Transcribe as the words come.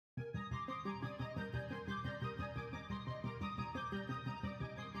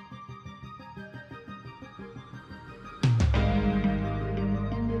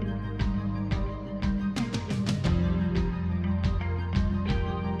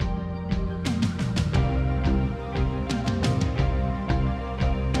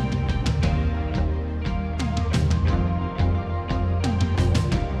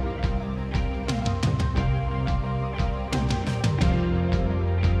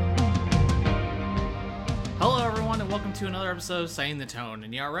to another episode of Setting the Tone,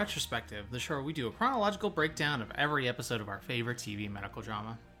 and our retrospective, the show where we do a chronological breakdown of every episode of our favorite TV medical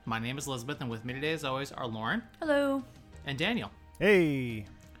drama. My name is Elizabeth, and with me today, as always, are Lauren. Hello. And Daniel. Hey.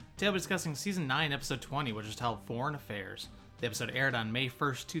 Today we'll be discussing Season 9, Episode 20, which is titled Foreign Affairs. The episode aired on May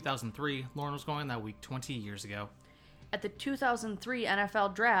 1st, 2003. Lauren was going that week 20 years ago. At the 2003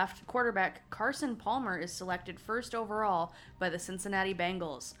 NFL Draft, quarterback Carson Palmer is selected first overall by the Cincinnati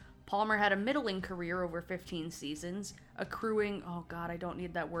Bengals. Palmer had a middling career over 15 seasons, accruing, oh god, I don't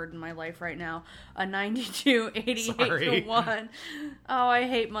need that word in my life right now, a 92, 88-1. Oh, I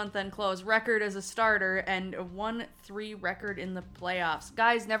hate month-end close. Record as a starter and a 1-3 record in the playoffs.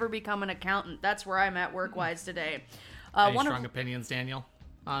 Guys, never become an accountant. That's where I'm at work-wise today. Any strong opinions, Daniel,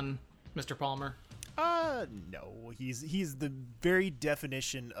 on Mr. Palmer? No. He's the very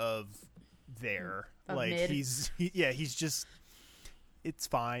definition of there. Of like mid. He's just. It's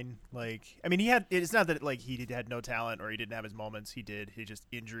fine. Like, I mean, it's not that like he had no talent or he didn't have his moments. He did. He just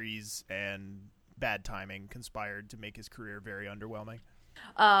injuries and bad timing conspired to make his career very underwhelming.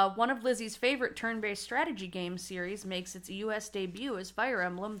 One of Lizzie's favorite turn-based strategy game series makes its U.S. debut as Fire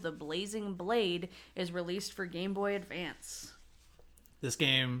Emblem The Blazing Blade is released for Game Boy Advance. This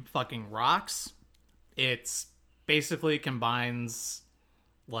game fucking rocks. It's basically combines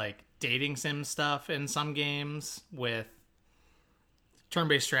like dating sim stuff in some games with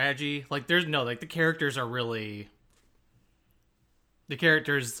turn-based strategy. Like the characters are really, the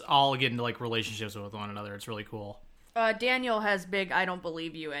characters all get into like relationships with one another. It's really cool. Daniel has big I don't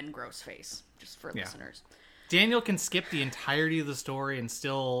believe you and gross face, just for listeners. Daniel can skip the entirety of the story and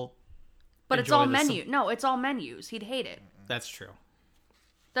still but it's all menu. No, it's all menus. He'd hate it. That's true.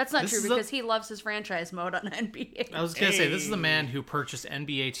 That's not true because he loves his franchise mode on NBA. I was going to say, this is the man who purchased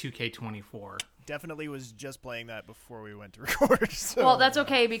NBA 2K24. Definitely was just playing that before we went to record. So. Well, that's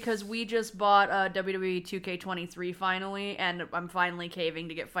okay because we just bought WWE 2K23 finally, and I'm finally caving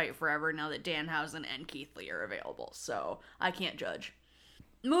to get Fight Forever now that Danhausen and Keith Lee are available, so I can't judge.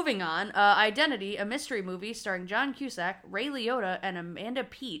 Moving on, Identity, a mystery movie starring John Cusack, Ray Liotta, and Amanda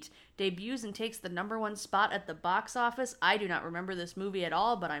Peet, debuts and takes the #1 spot at the box office. I do not remember this movie at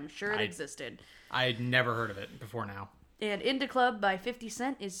all, but I'm sure it existed. I'd never heard of it before now. And Into Club by 50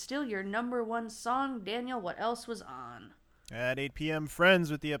 Cent is still your #1 song. Daniel, what else was on? At 8 p.m.,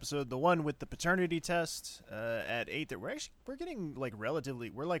 Friends with the episode The One with the Paternity Test. At 8, we're getting like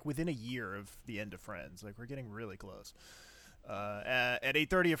we're like within a year of the end of Friends. Like we're getting really close. At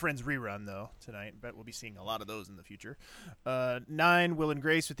 8:30, a Friends rerun, though, tonight. Bet we'll be seeing a lot of those in the future. 9, Will and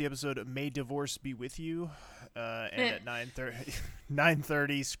Grace with the episode May Divorce Be With You. And at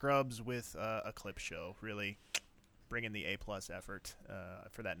 9:30, Scrubs with a clip show. Really bringing the A-plus effort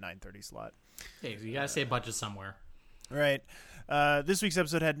for that 9:30 slot. Hey, so you gotta say budget somewhere. Right. This week's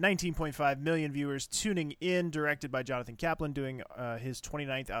episode had 19.5 million viewers tuning in, directed by Jonathan Kaplan, doing his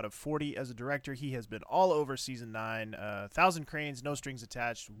 29th out of 40 as a director. He has been all over Season 9. 1,000 Cranes, No Strings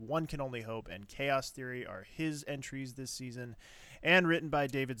Attached, One Can Only Hope, and Chaos Theory are his entries this season. And written by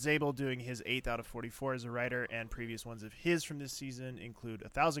David Zabel, doing his 8th out of 44 as a writer, and previous ones of his from this season include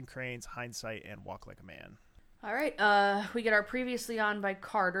 1,000 Cranes, Hindsight, and Walk Like a Man. All right, we get our Previously On by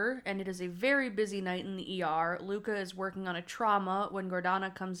Carter, and it is a very busy night in the ER. Luka is working on a trauma when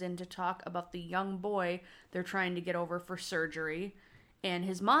Gordana comes in to talk about the young boy they're trying to get over for surgery. And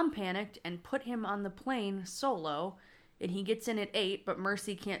his mom panicked and put him on the plane solo, and he gets in at 8, but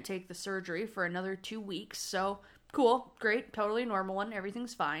Mercy can't take the surgery for another 2 weeks. So, cool, great, totally normal one,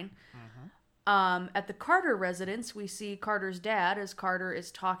 everything's fine. At the Carter residence, we see Carter's dad as Carter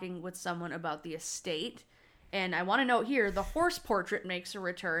is talking with someone about the estate. And I want to note here, the horse portrait makes a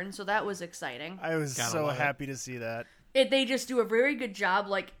return, so that was exciting. I was so happy to see that. They just do a very good job,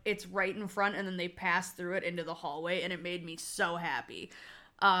 like, it's right in front, and then they pass through it into the hallway, and it made me so happy.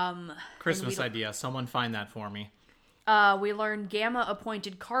 Christmas idea. Someone find that for me. We learned Gamma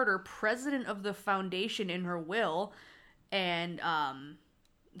appointed Carter president of the foundation in her will, and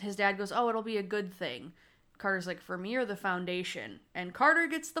his dad goes, oh, it'll be a good thing. Carter's like, for me or the foundation? And Carter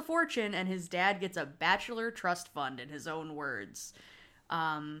gets the fortune, and his dad gets a bachelor trust fund, in his own words.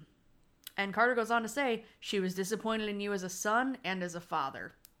 And Carter goes on to say, she was disappointed in you as a son and as a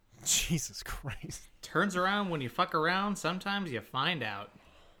father. Jesus Christ. Turns around when you fuck around, sometimes you find out.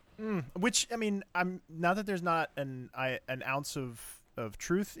 Which, I mean, I'm now that there's not an ounce of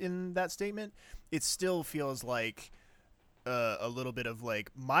truth in that statement, it still feels like a little bit of like,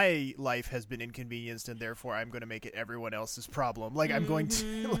 my life has been inconvenienced and therefore I'm going to make it everyone else's problem. Like I'm going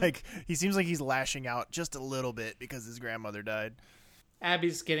to like, he seems like he's lashing out just a little bit because his grandmother died.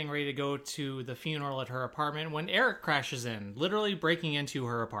 Abby's getting ready to go to the funeral at her apartment when Eric crashes in, literally breaking into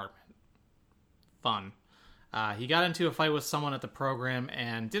her apartment. Fun. He got into a fight with someone at the program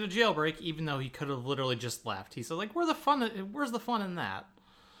and did a jailbreak, even though he could have literally just left. He said, like, where's the fun in that?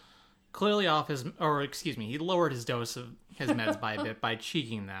 Clearly he lowered his dose of his meds by a bit by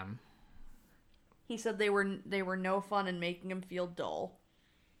cheeking them. He said they were no fun and making him feel dull.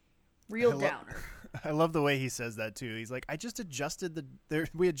 Real downer. I love the way he says that too. He's like, I just adjusted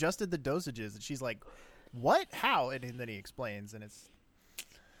we adjusted the dosages, and she's like, what? How? And then he explains, and it's,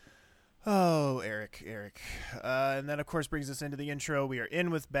 oh, Eric. And then, of course, brings us into the intro. We are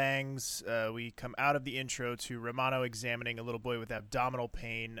in with bangs. We come out of the intro to Romano examining a little boy with abdominal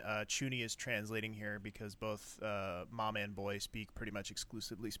pain. Chuni is translating here because both mom and boy speak pretty much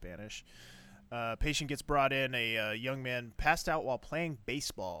exclusively Spanish. Patient gets brought in, a young man passed out while playing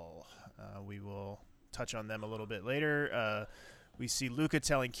baseball. We will touch on them a little bit later. We see Luka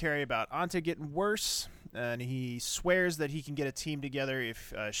telling Carrie about Anta getting worse, and he swears that he can get a team together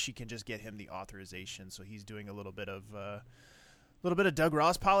if she can just get him the authorization. So he's doing a little bit of Doug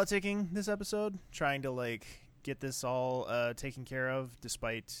Ross politicking this episode, trying to like get this all taken care of,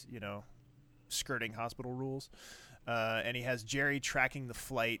 despite skirting hospital rules. And he has Jerry tracking the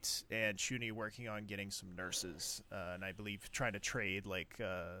flight and Chuni working on getting some nurses, and I believe trying to trade like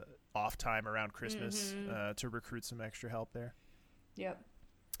off time around Christmas to recruit some extra help there. Yep.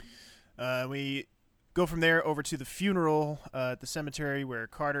 We go from there over to the funeral at the cemetery where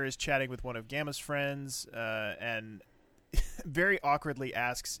Carter is chatting with one of Gamma's friends and very awkwardly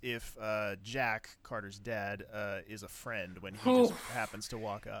asks if Jack, Carter's dad, is a friend when he just happens to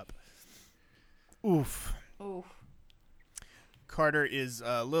walk up. Oof. Carter is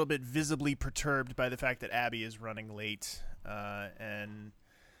a little bit visibly perturbed by the fact that Abby is running late. And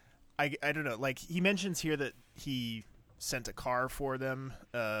I don't know, like he mentions here that he sent a car for them,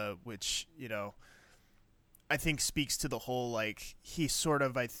 which, I think speaks to the whole, like, he sort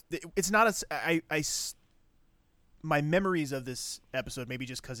of, it's not my memories of this episode, maybe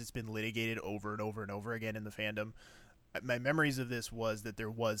just because it's been litigated over and over and over again in the fandom, my memories of this was that there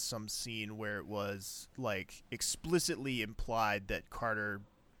was some scene where it was, like, explicitly implied that Carter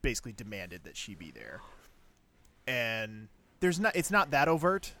basically demanded that she be there. And it's not that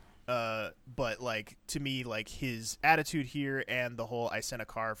overt, but, like, to me, like, his attitude here and the whole I sent a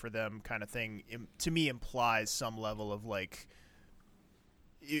car for them kind of thing, to me, implies some level of, like,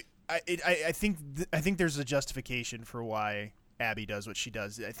 I think there's a justification for why Abby does what she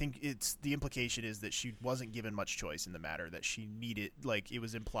does. I think the implication is that she wasn't given much choice in the matter, that she needed, like, it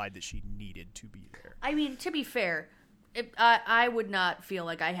was implied that she needed to be there. I mean, to be fair, I would not feel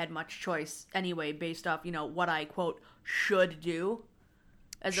like I had much choice anyway, based off, what I, quote, should do.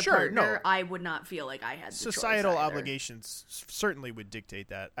 As a partner, no. I would not feel like I had the societal choice either. Obligations certainly would dictate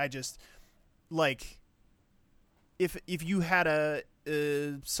that. I just, like, if you had a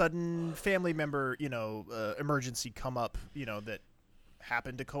sudden family member, emergency come up, that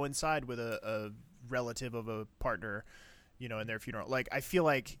happened to coincide with a relative of a partner, in their funeral. Like, I feel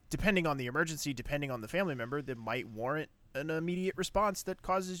like depending on the emergency, depending on the family member, that might warrant an immediate response that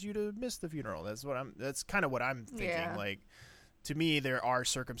causes you to miss the funeral. That's kind of what I'm thinking. Yeah. Like, to me, there are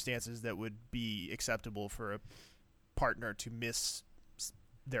circumstances that would be acceptable for a partner to miss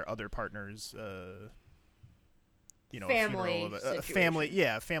their other partner's, family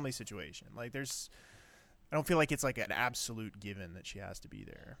situation. Like, I don't feel like it's like an absolute given that she has to be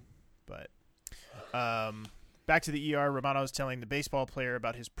there. But back to the ER, Romano's telling the baseball player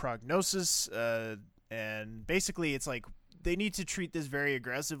about his prognosis, and basically it's like they need to treat this very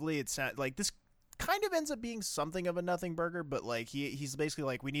aggressively. It's like this kind of ends up being something of a nothing burger, but like he's basically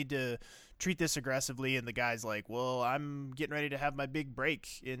like, we need to treat this aggressively, and the guy's like, well, I'm getting ready to have my big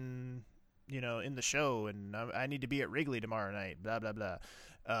break in the show, and I need to be at Wrigley tomorrow night, blah blah blah.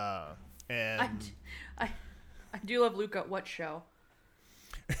 And I do love Luka. What show?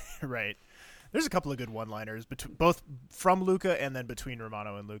 Right. There's a couple of good one-liners both from Luka and then between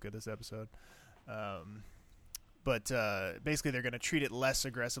Romano and Luka this episode. But basically, they're going to treat it less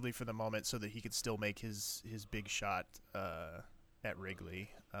aggressively for the moment so that he could still make his big shot at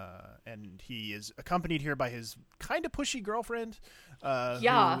Wrigley. And he is accompanied here by his kind of pushy girlfriend,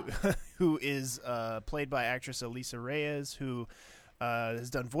 who is played by actress Elisa Reyes, who has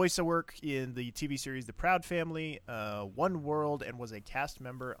done voice work in the TV series The Proud Family, One World, and was a cast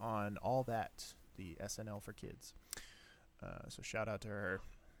member on All That, the SNL for kids. So shout out to her.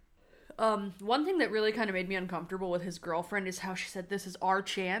 One thing that really kind of made me uncomfortable with his girlfriend is how she said, this is our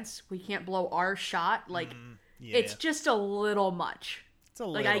chance. We can't blow our shot. Like, It's just a little much.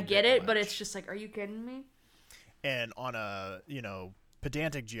 I get it, but it's just like, are you kidding me? And on a,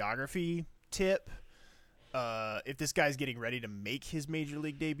 pedantic geography tip, if this guy's getting ready to make his major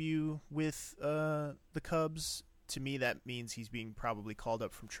league debut with the Cubs, to me that means he's being probably called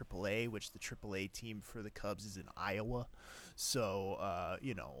up from AAA, which the AAA team for the Cubs is in Iowa. So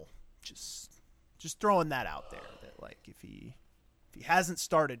just throwing that out there, that like if he hasn't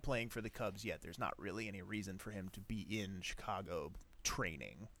started playing for the Cubs yet, there's not really any reason for him to be in Chicago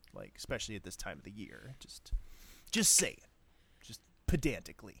training, like especially at this time of the year. Just say it, just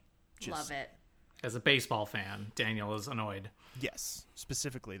pedantically. Love it. As a baseball fan, Daniel is annoyed. Yes,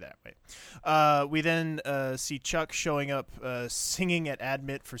 specifically that way. We then see Chuck showing up singing at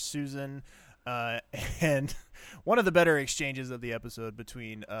Admit for Susan. And one of the better exchanges of the episode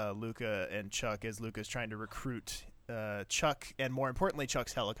between Luka and Chuck, as Luka's trying to recruit Chuck, and more importantly,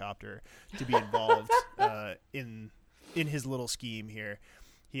 Chuck's helicopter, to be involved in his little scheme here.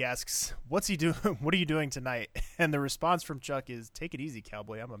 He asks, "What's he doing? What are you doing tonight?" And the response from Chuck is, "Take it easy,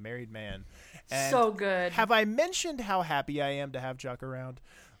 cowboy. I'm a married man." And so good. Have I mentioned how happy I am to have Chuck around?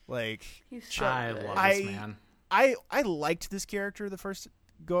 Like, He's so I good. love this man. I liked this character the first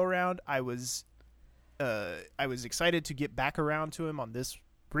go around. I was excited to get back around to him on this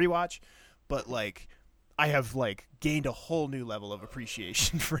rewatch, but like I have like gained a whole new level of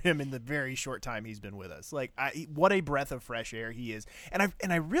appreciation for him in the very short time he's been with us. Like, what a breath of fresh air he is, and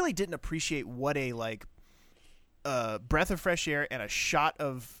I really didn't appreciate what a like breath of fresh air and a shot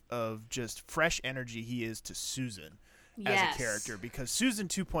of just fresh energy he is to Susan as a character, because Susan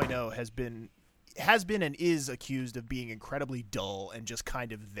 2.0 has been and is accused of being incredibly dull and just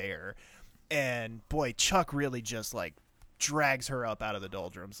kind of there, and boy, Chuck really just like drags her up out of the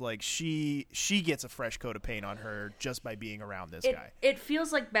doldrums. Like she gets a fresh coat of paint on her just by being around this guy. It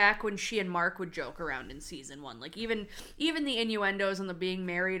feels like back when she and Mark would joke around in season 1. Like even the innuendos and the being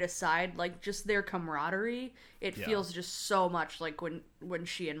married aside, like just their camaraderie, it feels just so much like when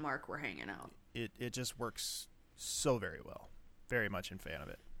she and Mark were hanging out. It just works so very well. Very much in fan of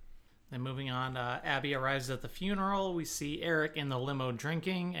it. Then moving on, Abby arrives at the funeral. We see Eric in the limo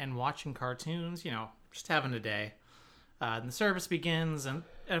drinking and watching cartoons, just having a day. And the service begins, and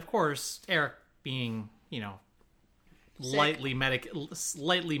of course, Eric being, slightly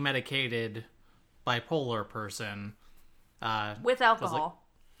medicated bipolar person. With alcohol.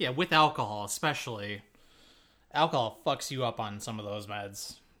 With alcohol, especially. Alcohol fucks you up on some of those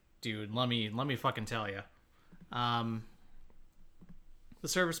meds. Dude, let me fucking tell you. The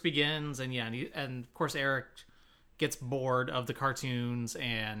service begins, and of course Eric gets bored of the cartoons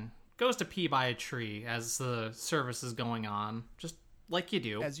and goes to pee by a tree as the service is going on, just like you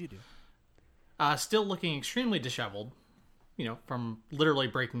do. As you do. Still looking extremely disheveled, from literally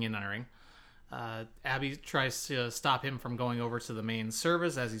breaking and entering. Abby tries to stop him from going over to the main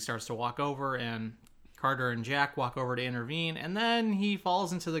service as he starts to walk over, and Carter and Jack walk over to intervene, and then he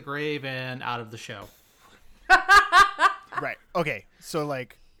falls into the grave and out of the show. Right. Okay. So,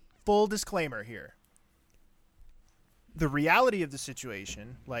 like, full disclaimer here. The reality of the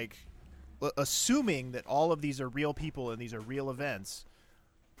situation, like, assuming that all of these are real people and these are real events,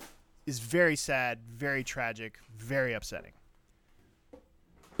 is very sad, very tragic, very upsetting.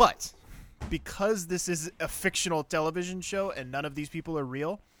 But because this is a fictional television show and none of these people are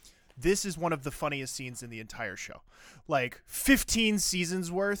real, this is one of the funniest scenes in the entire show. Like, 15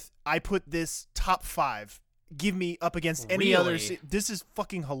 seasons worth, I put this top 5. Give me up against any other. This is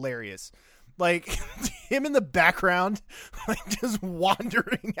fucking hilarious. Like, him in the background, like, just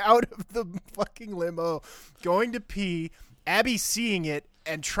wandering out of the fucking limo, going to pee, Abby seeing it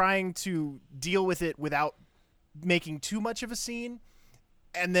and trying to deal with it without making too much of a scene.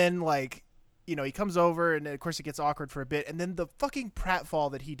 And then, like, he comes over, and of course it gets awkward for a bit. And then the fucking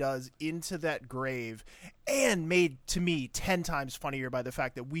pratfall that he does into that grave, and made, to me, 10 times funnier by the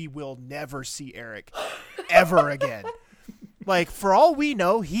fact that we will never see Eric ever again. Like, for all we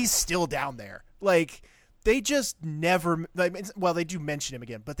know, he's still down there. Like, they just never, like, well, they do mention him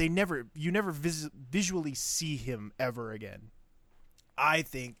again, but you never visually see him ever again. I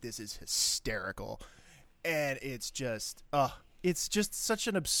think this is hysterical, and it's just such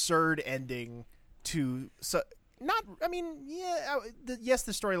an absurd ending to, yes,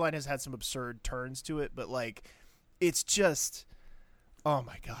 the storyline has had some absurd turns to it, but like, it's just, oh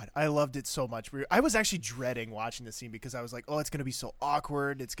my God, I loved it so much. I was actually dreading watching this scene because I was like, oh, it's going to be so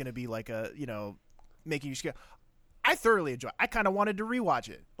awkward. It's going to be like making you scared. I thoroughly enjoyed it. I kind of wanted to rewatch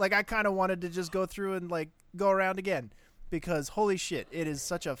it. Like, I kind of wanted to just go through and like go around again, because holy shit, it is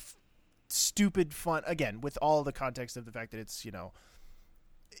such a stupid fun, again, with all the context of the fact that it's,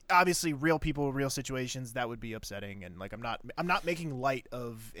 obviously real people, real situations. That would be upsetting. And like, I'm not making light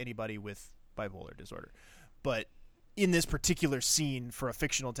of anybody with bipolar disorder, but in this particular scene for a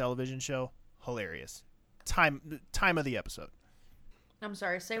fictional television show, hilarious. time of the episode. I'm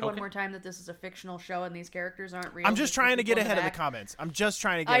sorry, say one more time that this is a fictional show and these characters aren't real. I'm just trying to get ahead of the comments. I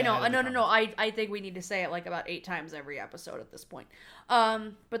know. No. I think we need to say it like about 8 times every episode at this point.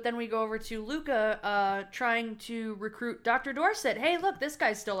 But then we go over to Luka trying to recruit Dr. Dorset. Hey, look, this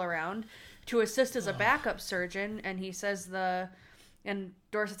guy's still around to assist as a backup surgeon. And he says and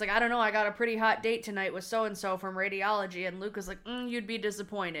Dorset's like, I don't know, I got a pretty hot date tonight with so-and-so from radiology. And Luka's like, you'd be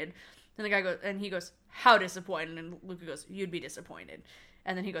disappointed. And the guy goes, and he goes, how disappointed? And Luka goes, you'd be disappointed.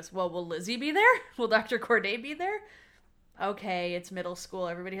 And then he goes, well, will Lizzie be there? Will Dr. Corday be there? Okay, it's middle school.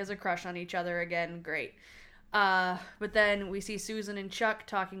 Everybody has a crush on each other again. Great. But then we see Susan and Chuck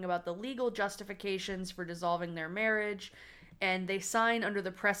talking about the legal justifications for dissolving their marriage. And they sign under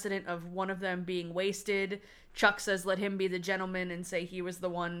the precedent of one of them being wasted. Chuck says, let him be the gentleman and say he was the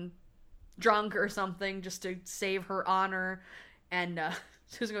one drunk or something just to save her honor. And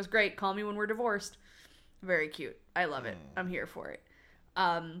Susan goes, great, call me when we're divorced. Very cute. I love it. I'm here for it.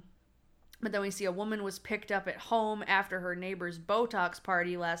 But then we see a woman was picked up at home after her neighbor's Botox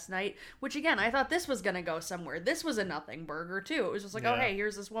party last night, which again, I thought this was going to go somewhere. This was a nothing burger too. It was just like, oh, hey,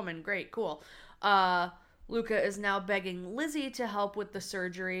 here's this woman. Great, cool. Luka is now begging Lizzie to help with the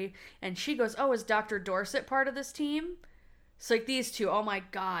surgery. And she goes, oh, is Dr. Dorset part of this team? It's like these two, oh my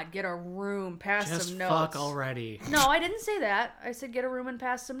God, get a room, pass some notes. Just fuck already. No, I didn't say that. I said get a room and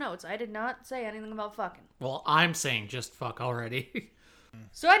pass some notes. I did not say anything about fucking. Well, I'm saying just fuck already.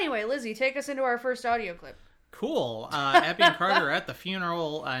 So anyway, Lizzie, take us into our first audio clip. Cool. Abby and Carter are at the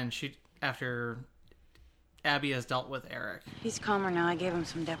funeral, and after Abby has dealt with Eric. He's calmer now. I gave him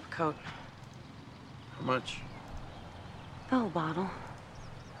some Depakote. How much? The whole bottle.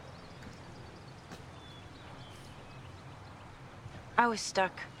 I was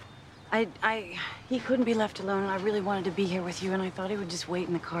stuck. He couldn't be left alone. I really wanted to be here with you, and I thought he would just wait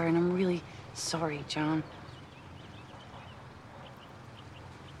in the car, and I'm really sorry, John.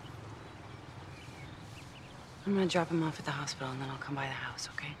 I'm gonna drop him off at the hospital, and then I'll come by the house,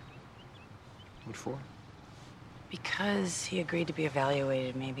 okay? What for? Because he agreed to be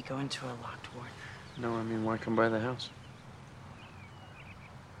evaluated, maybe go into a locked ward. No, I mean, why come by the house?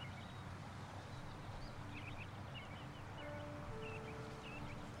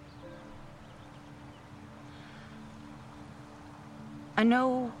 I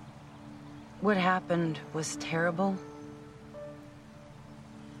know what happened was terrible.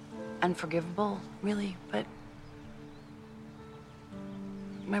 Unforgivable, really, but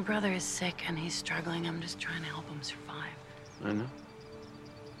my brother is sick and he's struggling. I'm just trying to help him survive. I know.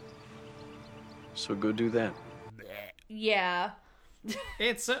 So go do that. Yeah.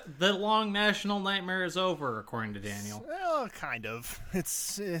 It's the long national nightmare is over, according to Daniel. Well, kind of.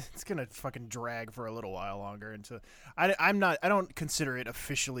 It's gonna fucking drag for a little while longer until I don't consider it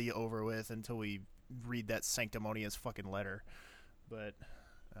officially over with until we read that sanctimonious fucking letter. But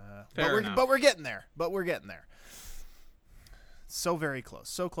we're getting there. But we're getting there. So very close.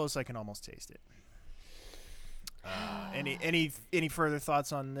 So close I can almost taste it. Any further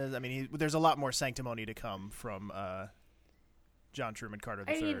thoughts on this? I mean, there's a lot more sanctimony to come from John Truman Carter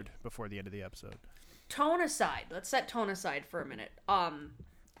III before the end of the episode. Tone aside, let's set tone aside for a minute.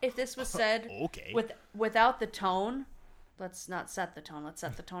 If this was said okay. without the tone, let's not set the tone. Let's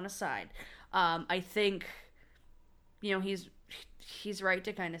set the tone aside. I think, he's right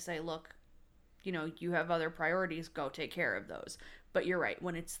to kind of say, look, you have other priorities. Go take care of those. But you're right.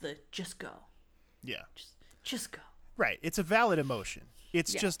 When it's the just go. Yeah. Just go. Right. It's a valid emotion.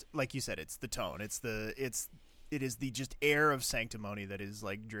 It's just like you said. It's the tone. It is the just air of sanctimony that is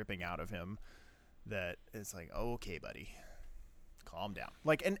like dripping out of him. That is like, oh, okay, buddy, calm down.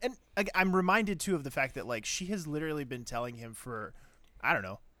 Like, and I'm reminded too of the fact that like she has literally been telling him for, I don't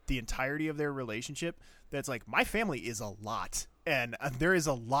know, the entirety of their relationship. That's like, my family is a lot, and there is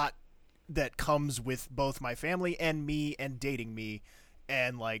a lot that comes with both my family and me and dating me,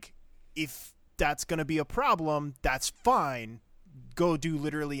 and like, if that's gonna be a problem, that's fine. Go do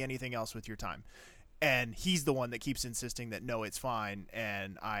literally anything else with your time. And he's the one that keeps insisting that no, it's fine,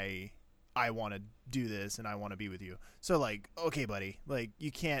 and I want to do this, and I want to be with you. So like, okay, buddy, like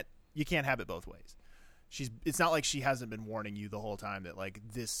you can't have it both ways. It's not like she hasn't been warning you the whole time that like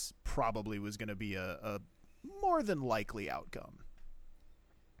this probably was going to be a more than likely outcome.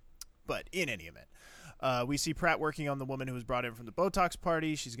 But in any event, we see Pratt working on the woman who was brought in from the Botox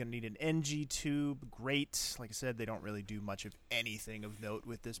party. She's going to need an NG tube. Great. Like I said, they don't really do much of anything of note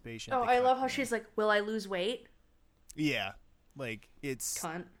with this patient. Oh, I love how she's like, will I lose weight? Yeah. Like, it's...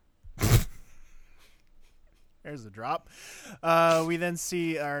 Cunt. There's the drop. We then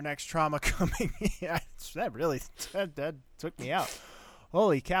see our next trauma coming. That took me out.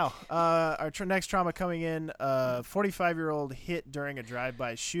 Holy cow. Our next trauma coming in, 45-year-old hit during a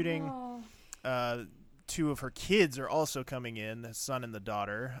drive-by shooting. Two of her kids are also coming in, the son and the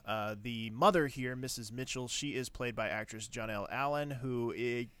daughter. The mother here, Mrs. Mitchell, she is played by actress Jonelle Allen, who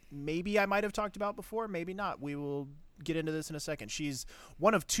maybe I might have talked about before, maybe not. We will get into this in a second. She's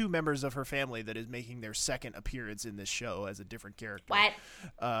one of two members of her family that is making their second appearance in this show as a different character. What?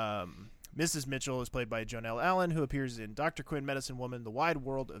 Mrs. Mitchell is played by Jonelle Allen, who appears in Dr. Quinn, Medicine Woman, The Wide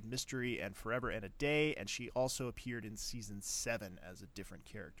World of Mystery, and Forever and a Day, and she also appeared in Season 7 as a different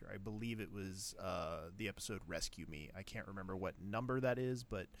character. I believe it was the episode Rescue Me. I can't remember what number that is,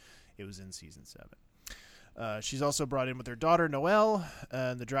 but it was in Season 7. She's also brought in with her daughter, Noelle,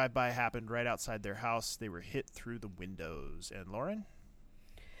 and the drive-by happened right outside their house. They were hit through the windows. And Lauren?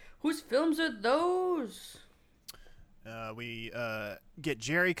 Whose films are those? We get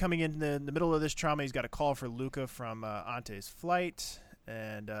Jerry coming in the middle of this trauma. He's got a call for Luka from Ante's flight,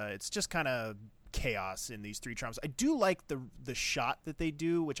 and it's just kind of chaos in these three traumas. I do like the shot that they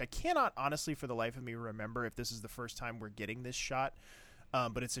do, which I cannot honestly for the life of me remember if this is the first time we're getting this shot,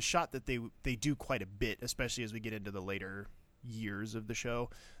 but it's a shot that they do quite a bit, especially as we get into the later years of the show.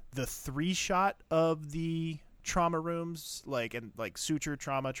 The 3-shot of the trauma rooms, like suture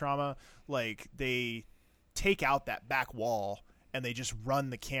trauma, like they take out that back wall and they just run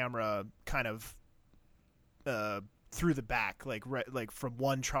the camera kind of through the back, like from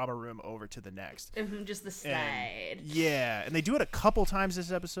one trauma room over to the next. Just the side. And they do it a couple times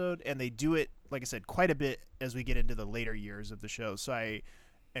this episode, and they do it, like I said, quite a bit as we get into the later years of the show. So I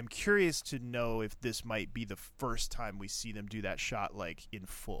am curious to know if this might be the first time we see them do that shot like in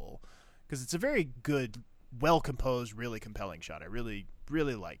full, because it's a very good, well composed, really compelling shot. I really,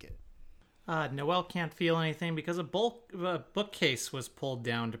 really like it. Noelle can't feel anything because a bookcase was pulled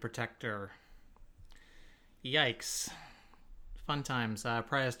down to protect her. Yikes. Fun times.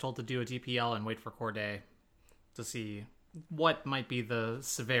 Priya is told to do a DPL and wait for Corday to see what might be the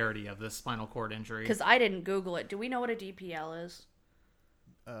severity of this spinal cord injury. Because I didn't Google it. Do we know what a DPL is?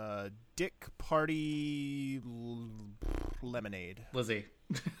 Dick Party Lemonade. Lizzie.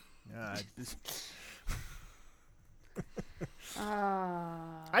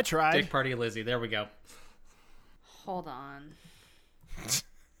 I tried. Dick Party Lizzie. There we go. Hold on.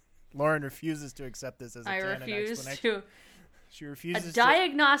 Lauren refuses to accept this as a canon refuse explanation. to. She refuses A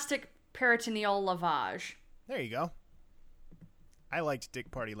diagnostic peritoneal lavage. There you go. I liked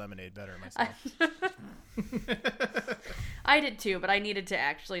Dick Party Lemonade better myself. I did too, but I needed to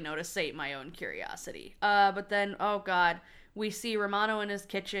actually know to sate my own curiosity. But then, oh god, we see Romano in his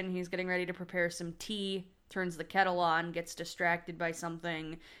kitchen. He's getting ready to prepare some tea. Turns the kettle on, gets distracted by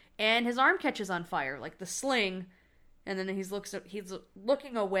something, and his arm catches on fire, like the sling. And then he's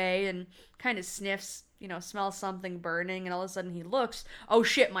looking away and kind of sniffs, smells something burning, and all of a sudden he looks, oh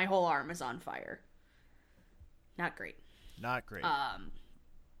shit, my whole arm is on fire. Not great. Not great.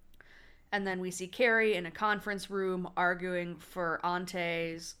 And then we see Carrie in a conference room arguing for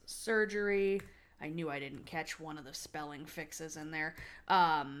Ante's surgery. I knew I didn't catch one of the spelling fixes in there.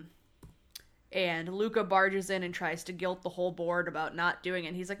 And Luka barges in and tries to guilt the whole board about not doing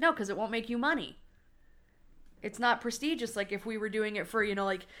it. He's like, no, because it won't make you money. It's not prestigious like if we were doing it for,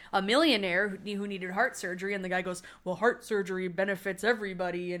 like a millionaire who needed heart surgery. And the guy goes, well, heart surgery benefits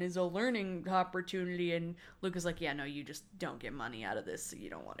everybody and is a learning opportunity. And Luka's like, yeah, no, you just don't get money out of this, so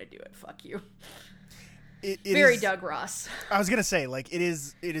you don't want to do it. Fuck you. It Very is, Doug Ross. I was going to say, like, it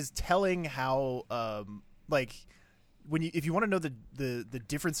is telling how, if you want to know the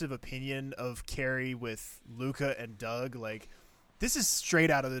difference of opinion of Carrie with Luka and Doug, like, this is straight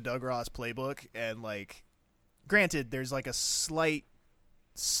out of the Doug Ross playbook. And, like, granted, there's like a slight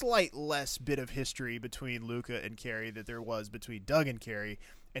less bit of history between Luka and Carrie that there was between Doug and Carrie,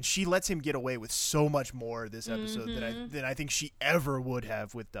 and she lets him get away with so much more this episode than I think she ever would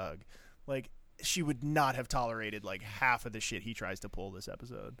have with Doug. Like, she would not have tolerated like half of the shit he tries to pull this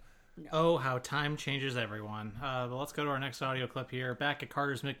episode. No. Oh, how time changes everyone. But let's go to our next audio clip here. Back at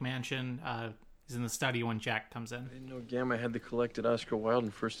Carter's McMansion, he's in the study when Jack comes in. I didn't know Gamma had the collected Oscar Wilde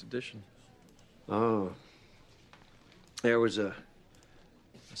in first edition. Oh. There was a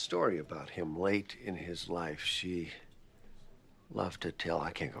story about him late in his life. She loved to tell. I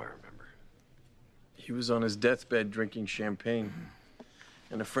can't quite remember. He was on his deathbed drinking champagne.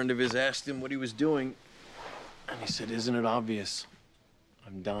 And a friend of his asked him what he was doing. And he said, isn't it obvious?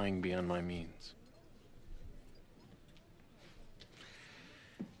 I'm dying beyond my means.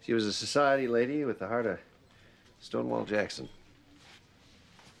 She was a society lady with the heart of Stonewall Jackson.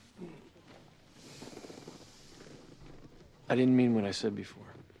 I didn't mean what I said before.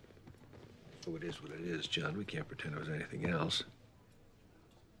 Oh, it is what it is, John. We can't pretend it was anything else.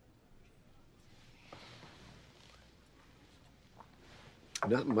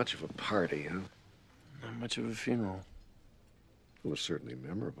 Not much of a party, huh? Not much of a funeral. It was certainly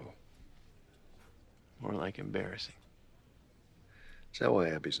memorable. More like embarrassing. Is that why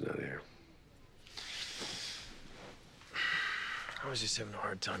Abby's not here? I was just having a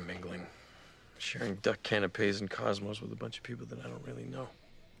hard time mingling. Sharing duck canapes and cosmos with a bunch of people that I don't really know.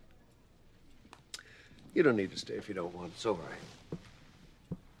 You don't need to stay if you don't want. It's all right.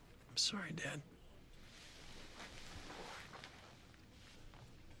 I'm sorry, Dad.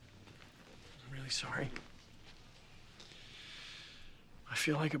 I'm really sorry. I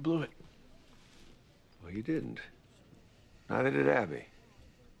feel like I blew it. Well, you didn't. Neither did Abby.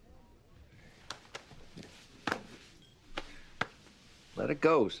 Let it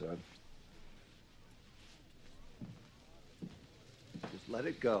go, son. Just let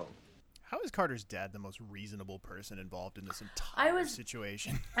it go. How is Carter's dad the most reasonable person involved in this entire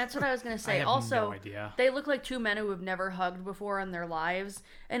situation? That's what I was going to say. I have Also, no idea. they look like two men who have never hugged before in their lives.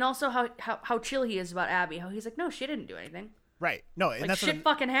 And also how chill he is about Abby. How he's like, no, she didn't do anything. Right. No, and Like, that's shit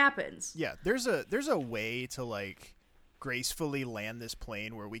fucking happens. Yeah, there's a way to, like, gracefully land this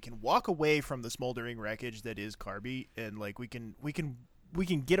plane where we can walk away from the smoldering wreckage that is Carby, and, like, we can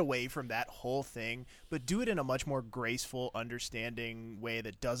get away from that whole thing, but do it in a much more graceful, understanding way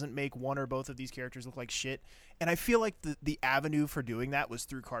that doesn't make one or both of these characters look like shit. And I feel like the avenue for doing that was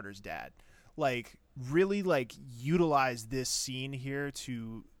through Carter's dad. Like, really, like, utilize this scene here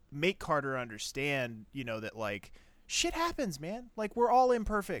to make Carter understand, you know, that, like, shit happens, man. Like, we're all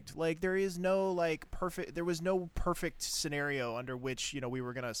imperfect. Like, there was no perfect scenario under which, you know, we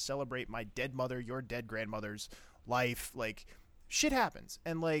were going to celebrate my dead mother, your dead grandmother's life. Like, shit happens.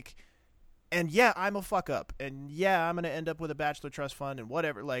 And, like, and yeah, I'm a fuck up. And yeah, I'm going to end up with a bachelor trust fund and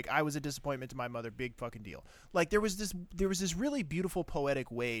whatever. Like, I was a disappointment to my mother. Big fucking deal. Like, there was this really beautiful poetic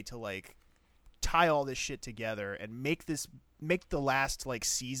way to, like, tie all this shit together and make the last, like,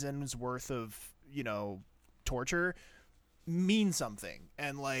 season's worth of, you know, torture mean something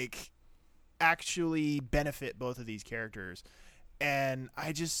and, like, actually benefit both of these characters. And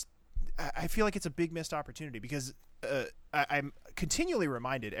I feel like it's a big missed opportunity because I'm continually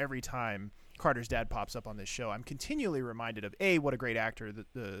reminded every time Carter's dad pops up on this show. I'm continually reminded of A, what a great actor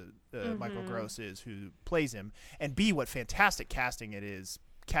Michael Gross is who plays him, and B, what fantastic casting it is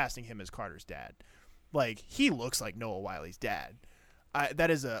casting him as Carter's dad. Like, he looks like Noah Wiley's dad.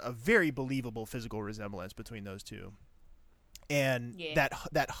 That is a very believable physical resemblance between those two. And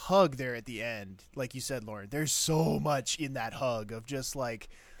that hug there at the end, like you said, Lauren, there's so much in that hug of just, like,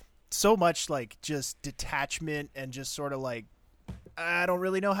 so much, like, just detachment and just sort of, like, I don't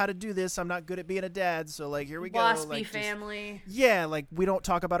really know how to do this. I'm not good at being a dad, so, like, here we go. Waspy like, family. Yeah, like, we don't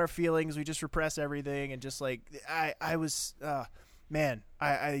talk about our feelings. We just repress everything. And just, like, I was, man,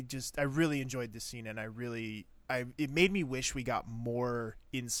 I really enjoyed this scene, and it made me wish we got more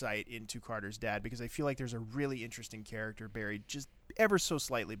insight into Carter's dad, because I feel like there's a really interesting character buried just ever so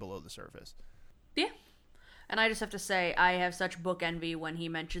slightly below the surface. Yeah. And I just have to say, I have such book envy when he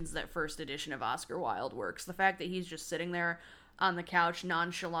mentions that first edition of Oscar Wilde works. The fact that he's just sitting there on the couch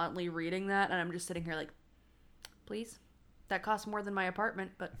nonchalantly reading that, and I'm just sitting here like, please? That costs more than my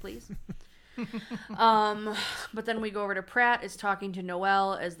apartment, but please. But then we go over to Pratt is talking to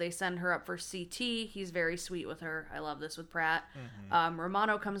Noelle as they send her up for CT. He's very sweet with her. I love this with Pratt.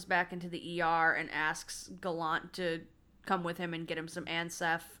 Romano comes back into the ER and asks Gallant to come with him and get him some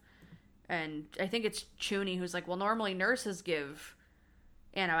Ansef. And I think it's Chooney who's like, well, normally nurses give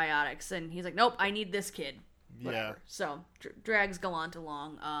antibiotics. And he's like, nope, I need this kid. Whatever. Yeah. So drags Gallant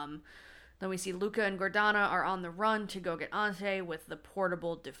along. Then we see Luka and Gordana are on the run to go get Ante with the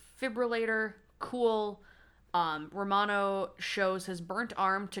portable defibrillator. Cool. Romano shows his burnt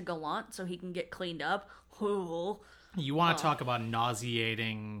arm to Gallant so he can get cleaned up. Cool. You want to talk about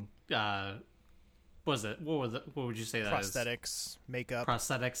nauseating, what would you say that is? Prosthetics, makeup.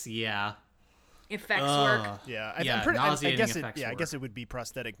 Prosthetics, yeah. Effects work. Yeah, I guess it would be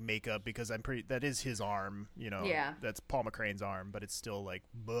prosthetic makeup, because that is his arm, you know. Yeah. That's Paul McCrane's arm, but it's still like,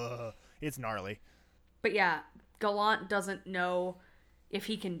 it's gnarly. But yeah, Gallant doesn't know if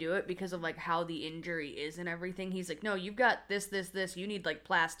he can do it because of, like, how the injury is and everything. He's like, no, you've got this, you need, like,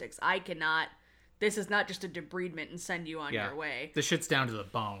 plastics. I cannot. This is not just a debridement and send you on your way. The shit's down to the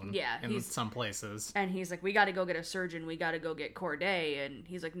bone. Yeah. In some places. And he's like, we got to go get a surgeon. We got to go get Corday. And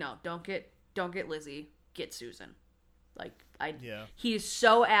he's like, no, don't get Lizzie. Get Susan. Like, he is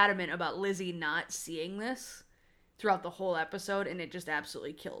so adamant about Lizzie not seeing this throughout the whole episode, and it just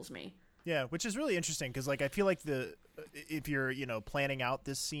absolutely kills me. Yeah, which is really interesting, because, like, I feel like if you're, you know, planning out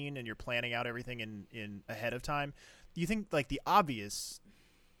this scene and you're planning out everything in ahead of time, you think, like, the obvious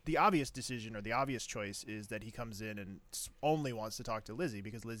the obvious decision or the obvious choice is that he comes in and only wants to talk to Lizzie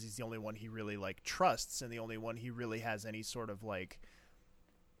because Lizzie's the only one he really like trusts and the only one he really has any sort of like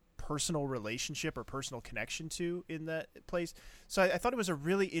personal relationship or personal connection to in that place. So I thought it was a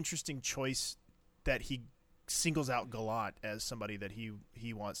really interesting choice that he singles out Gallant as somebody that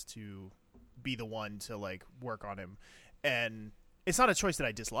he wants to be the one to like work on him. And it's not a choice that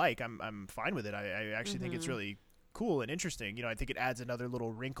I dislike. I'm fine with it. I actually think it's really cool and interesting. You know, I think it adds another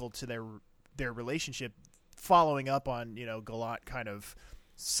little wrinkle to their relationship, following up on, you know, Gallant kind of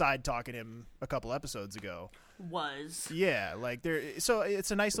side talking him a couple episodes ago. Yeah, like so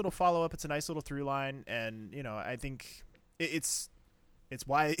it's a nice little follow up. It's a nice little through line, and you know, I think it's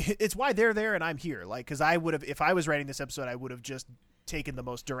why they're there and I'm here. Like, because I would have, if I was writing this episode, I would have just taken the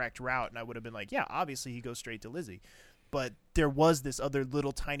most direct route, and I would have been like, yeah, obviously he goes straight to Lizzie. But there was this other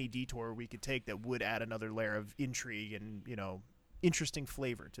little tiny detour we could take that would add another layer of intrigue and, you know, interesting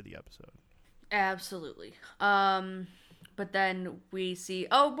flavor to the episode. Absolutely. But then we see,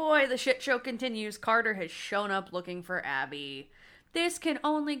 oh boy, the shit show continues. Carter has shown up looking for Abby. This can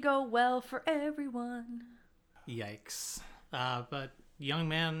only go well for everyone. Yikes. But a young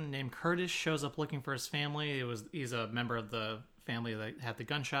man named Curtis shows up looking for his family. He's a member of the family that had the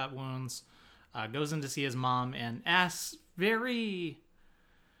gunshot wounds. Goes in to see his mom and asks very...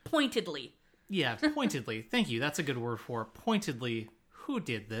 Pointedly. Yeah, pointedly. Thank you. That's a good word for it. Pointedly, who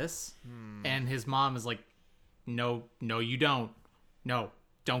did this? And his mom is like, no, you don't. No,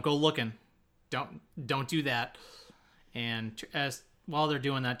 don't go looking. Don't do that. And while they're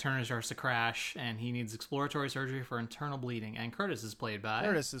doing that, Turner starts to crash, and he needs exploratory surgery for internal bleeding. And Curtis is played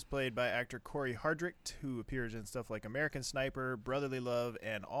by actor Corey Hardrict, who appears in stuff like American Sniper, Brotherly Love,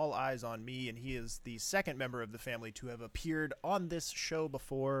 and All Eyes on Me. And he is the second member of the family to have appeared on this show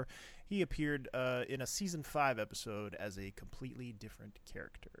before. He appeared in a season 5 episode as a completely different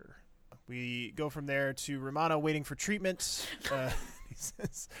character. We go from there to Romano waiting for treatment. He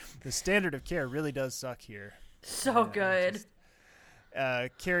says, the standard of care really does suck here. So good.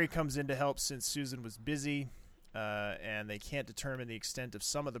 Carrie comes in to help since Susan was busy, and they can't determine the extent of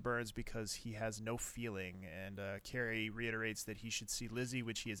some of the burns because he has no feeling. And Carrie reiterates that he should see Lizzie,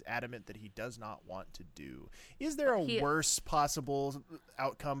 which he is adamant that he does not want to do. Is there a worse possible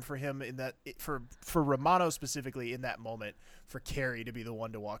outcome for him in that, for Romano specifically in that moment, for Carrie to be the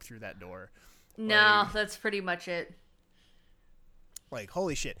one to walk through that door? No, that's pretty much it. Like,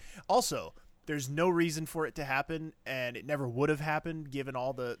 holy shit. Also, there's no reason for it to happen, and it never would have happened given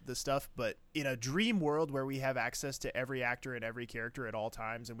all the stuff. But in a dream world where we have access to every actor and every character at all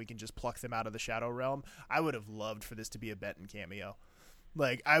times, and we can just pluck them out of the Shadow Realm, I would have loved for this to be a Benton cameo.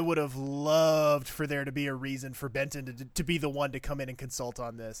 Like, I would have loved for there to be a reason for Benton to be the one to come in and consult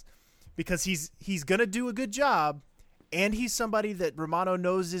on this. Because he's going to do a good job, and he's somebody that Romano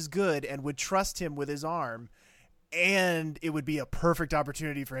knows is good and would trust him with his arm. And it would be a perfect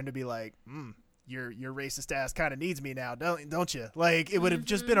opportunity for him to be like, your racist ass kind of needs me now, don't you? Like, it would have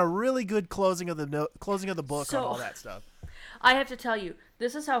just been a really good closing of the book on all that stuff. I have to tell you,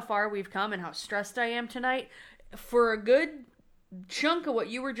 this is how far we've come and how stressed I am tonight. For a good chunk of what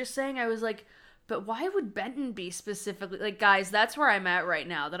you were just saying, I was like, but why would Benton be specifically like, guys? That's where I'm at right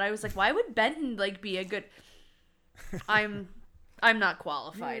now. That I was like, why would Benton like be a good? I'm not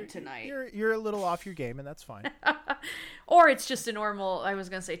qualified tonight. You're a little off your game, and that's fine. Or it's just a normal, I was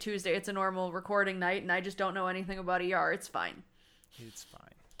going to say Tuesday, it's a normal recording night, and I just don't know anything about ER. It's fine. It's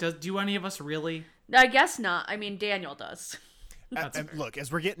fine. Do any of us really? I guess not. I mean, Daniel does. And look,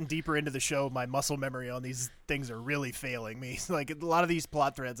 as we're getting deeper into the show, my muscle memory on these things are really failing me. Like, a lot of these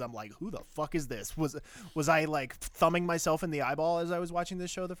plot threads, I'm like, who the fuck is this? Was I, like, thumbing myself in the eyeball as I was watching this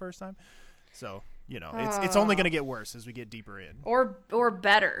show the first time? So... You know, it's only going to get worse as we get deeper in. Or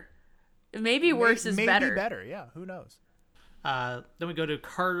better. Maybe worse is better. Maybe better, yeah. Who knows? Then we go to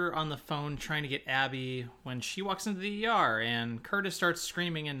Carter on the phone trying to get Abby when she walks into the ER, and Curtis starts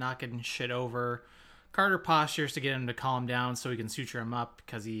screaming and knocking shit over. Carter postures to get him to calm down so he can suture him up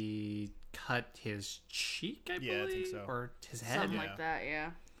because he cut his cheek, I believe? Yeah, I think so. Or his head. Something like that, yeah.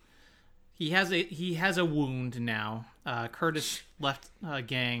 He has a wound now. Curtis left a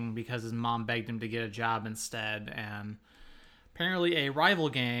gang because his mom begged him to get a job instead, and apparently a rival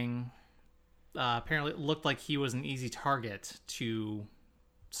gang apparently looked like he was an easy target to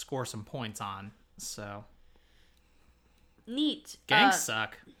score some points on. So neat. Gangs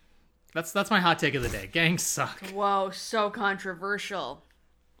suck. That's my hot take of the day. Gangs suck. Whoa, so controversial.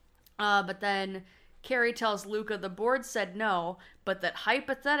 But then Carrie tells Luka the board said no, but that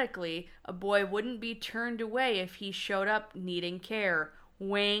hypothetically, a boy wouldn't be turned away if he showed up needing care.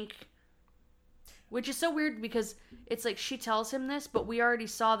 Wink. Which is so weird because it's like she tells him this, but we already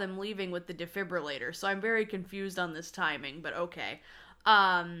saw them leaving with the defibrillator. So I'm very confused on this timing, but okay.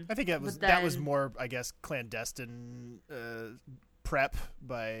 I think that was more, I guess, clandestine prep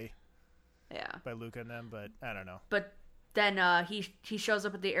by Luka and them, but I don't know. But then he shows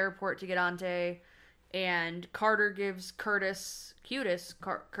up at the airport to get Ante, and Carter gives Curtis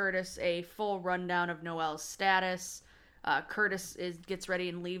a full rundown of Noel's status. Curtis gets ready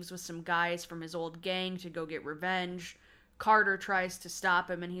and leaves with some guys from his old gang to go get revenge. Carter tries to stop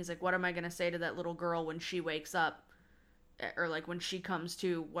him, and he's like, what am I going to say to that little girl when she wakes up? Or, like, when she comes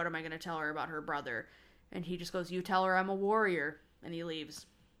to, what am I going to tell her about her brother? And he just goes, you tell her I'm a warrior. And he leaves.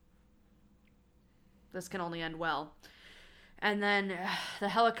 This can only end well. And then the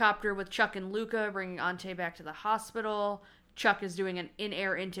helicopter with Chuck and Luka bringing Ante back to the hospital. Chuck is doing an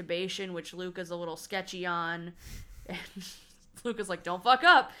in-air intubation, which Luka's a little sketchy on. And Luka's like, don't fuck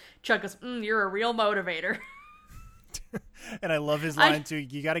up. Chuck goes, you're a real motivator. And I love his line, too.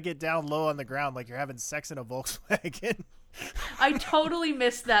 You got to get down low on the ground like you're having sex in a Volkswagen. I totally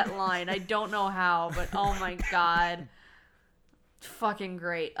missed that line. I don't know how, but oh my god. Fucking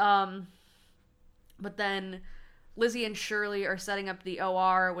great. But then Lizzie and Shirley are setting up the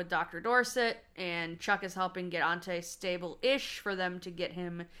OR with Dr. Dorset, and Chuck is helping get Ante stable-ish for them to get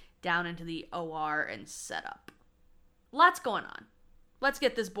him down into the OR and set up. Lots going on. Let's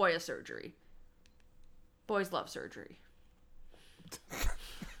get this boy a surgery. Boys love surgery.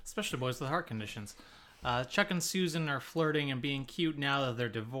 Especially boys with heart conditions. Chuck and Susan are flirting and being cute now that they're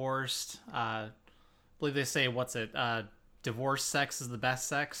divorced. I believe they say, divorce sex is the best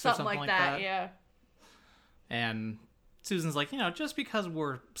sex or something like that. Yeah. And Susan's like, just because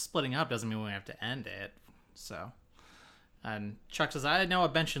we're splitting up doesn't mean we have to end it. So, and Chuck says, I know a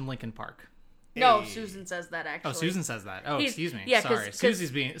bench in Lincoln Park. No, Susan says that, actually. Oh, Susan says that. Oh, excuse me. Yeah, sorry.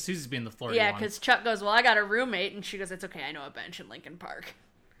 Susie's being the flirty one. Yeah, because Chuck goes, well, I got a roommate, and she goes, it's okay, I know a bench in Lincoln Park.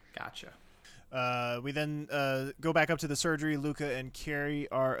 Gotcha. We then go back up to the surgery. Luka and Carrie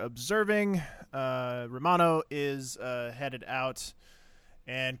are observing. Romano is headed out,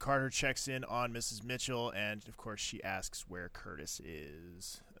 and Carter checks in on Mrs. Mitchell, and of course she asks where Curtis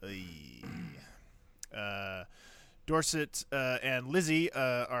is. Dorset and Lizzie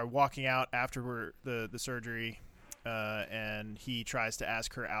are walking out after the surgery, and he tries to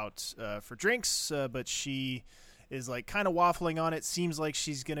ask her out for drinks, but she is like kind of waffling on it. Seems like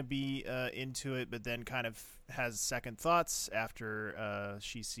she's going to be into it, but then kind of has second thoughts after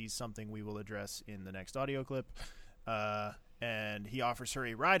she sees something we will address in the next audio clip. And he offers her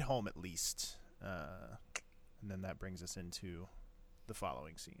a ride home at least. And then that brings us into the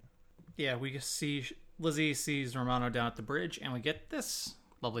following scene. Yeah, we see Lizzie sees Romano down at the bridge, and we get this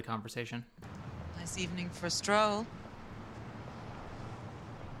lovely conversation. Nice evening for a stroll.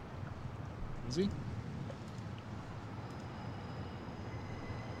 Lizzie?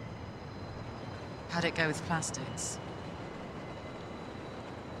 How'd it go with plastics?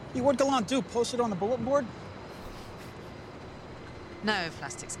 Hey, what'd Gallant do? Post it on the bulletin board? No,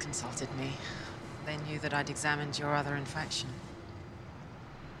 plastics consulted me. They knew that I'd examined your other infection.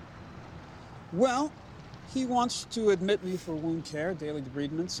 Well, he wants to admit me for wound care, daily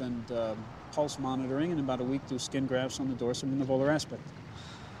debridements, and pulse monitoring, and about a week do skin grafts on the dorsum and the volar aspect.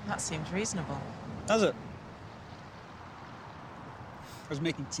 That seems reasonable. Does it? I was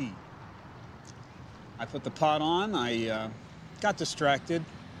making tea. I put the pot on, I got distracted.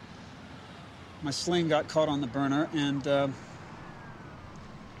 My sling got caught on the burner, and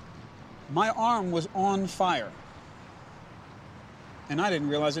my arm was on fire. And I didn't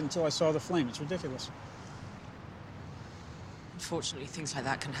realize it until I saw the flame. It's ridiculous. Unfortunately, things like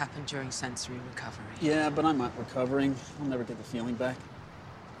that can happen during sensory recovery. Yeah, but I'm not recovering. I'll never get the feeling back.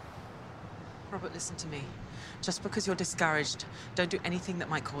 Robert, listen to me. Just because you're discouraged, don't do anything that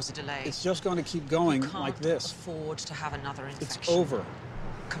might cause a delay. It's just going to keep going like this. You can't afford to have another infection. It's over.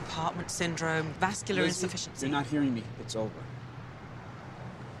 Compartment syndrome, vascular Lizzie, insufficiency. You're not hearing me. It's over.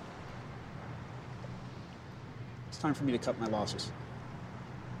 It's time for me to cut my losses.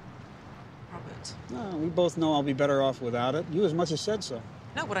 Robert. No, we both know I'll be better off without it. You as much as said so.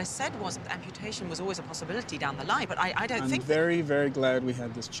 No, what I said was that amputation was always a possibility down the line, but I don't think... I'm very, very glad we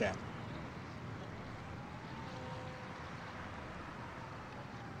had this chat.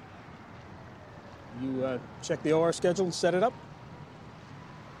 You check the OR schedule and set it up?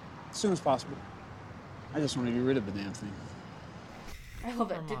 As soon as possible. I just want to get rid of the damn thing. I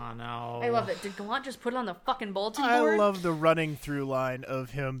love it. Romano. I love it. Did Gallant just put it on the fucking bulletin I board? love the running through line of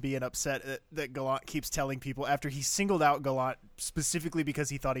him being upset that Gallant keeps telling people after he singled out Gallant specifically because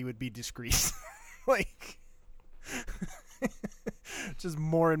he thought he would be discreet. Like, Just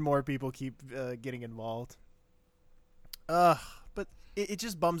more and more people keep getting involved. But it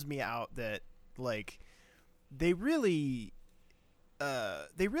just bums me out that like they really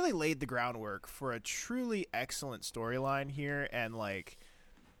laid the groundwork for a truly excellent storyline here, and like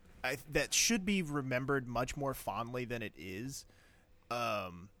that should be remembered much more fondly than it is.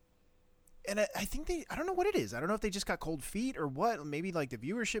 And I think I don't know what it is. I don't know if they just got cold feet or what. Maybe like the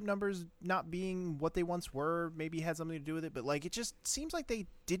viewership numbers not being what they once were maybe had something to do with it. But like it just seems like they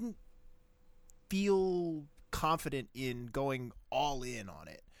didn't feel confident in going all in on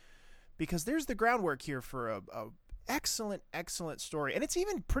it, because there's the groundwork here for a excellent story, and it's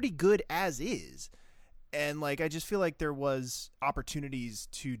even pretty good as is. And like I just feel like there was opportunities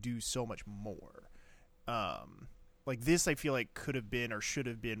to do so much more. Like this, I feel like could have been or should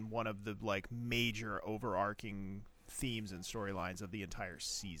have been one of the like major overarching themes and storylines of the entire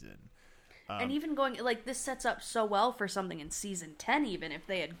season. And even going like this sets up so well for something in season 10, even if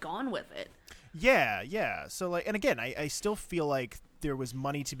they had gone with it. Yeah. So like, and again, I still feel like there was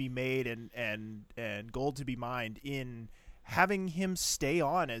money to be made and gold to be mined in having him stay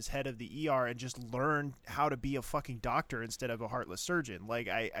on as head of the ER and just learn how to be a fucking doctor instead of a heartless surgeon. Like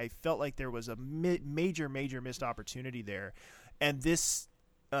I felt like there was a major missed opportunity there. And this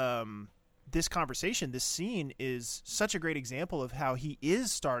conversation, this scene is such a great example of how he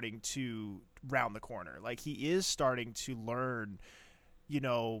is starting to round the corner. Like he is starting to learn,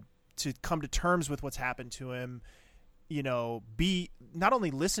 to come to terms with what's happened to him, be not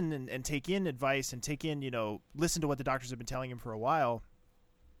only listen and take in advice and take in, listen to what the doctors have been telling him for a while,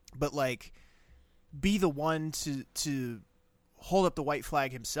 but like be the one to hold up the white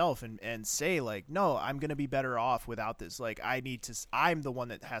flag himself and say like, no, I'm going to be better off without this. Like I'm the one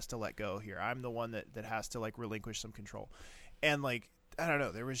that has to let go here. I'm the one that has to like relinquish some control. And like, I don't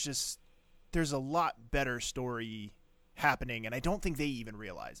know, there's a lot better story happening, and I don't think they even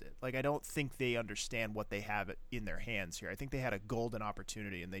realize it. Like I don't think they understand what they have in their hands here. I think they had a golden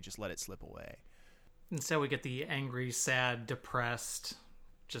opportunity and they just let it slip away. Instead we get the angry, sad, depressed,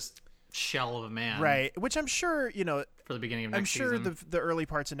 just shell of a man. Right, which I'm sure, for the beginning of next season. I'm sure the early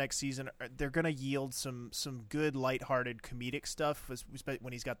parts of next season, they're going to yield some good lighthearted comedic stuff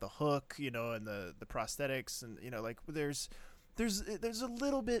when he's got the hook, and the prosthetics, and like there's a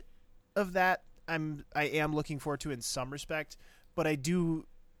little bit of that I am looking forward to in some respect, but I do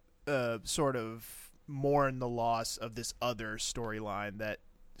sort of mourn the loss of this other storyline that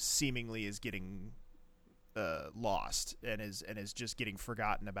seemingly is getting lost and is just getting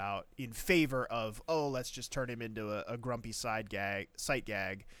forgotten about in favor of, let's just turn him into a grumpy sight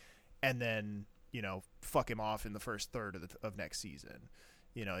gag and then fuck him off in the first third of next season.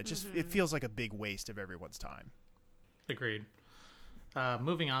 It just it feels like a big waste of everyone's time. Agreed.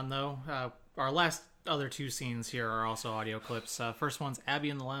 Moving on though, our last other two scenes here are also audio clips. First one's Abby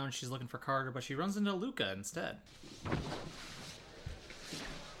in the lounge. She's looking for Carter, but she runs into Luka instead.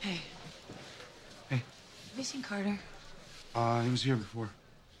 Hey. Hey. Have you seen Carter? He was here before.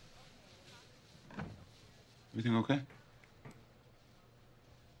 Everything okay?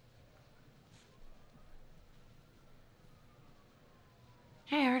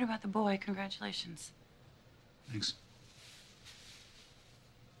 Hey, I heard about the boy. Congratulations. Thanks.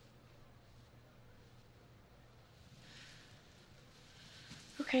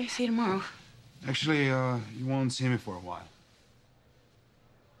 Okay, see you tomorrow. Actually, you won't see me for a while.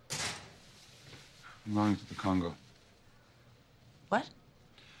 I'm going to the Congo. What?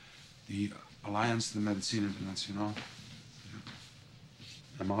 The Alliance de Medicine Internationale.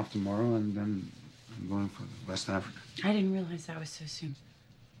 I'm off tomorrow, and then I'm going for West Africa. I didn't realize that was so soon.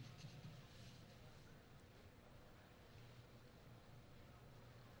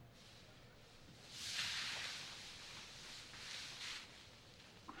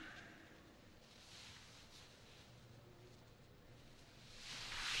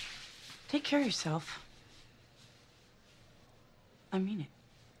 Take care of yourself. I mean it.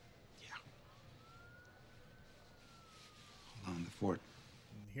 Yeah. Hold on, the fort.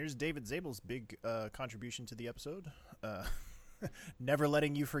 Here's David Zabel's big contribution to the episode. Never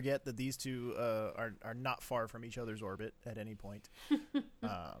letting you forget that these two are not far from each other's orbit at any point.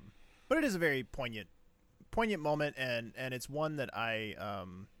 But it is a very poignant moment, and it's one that I've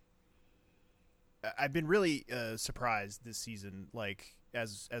been really surprised this season, like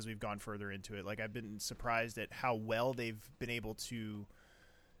as we've gone further into it. Like I've been surprised at how well they've been able to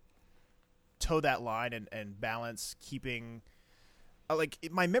toe that line and balance keeping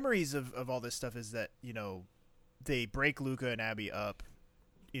my memories of all this stuff is that, they break Luka and Abby up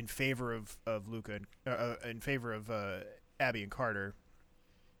in favor of Luka and in favor of Abby and Carter,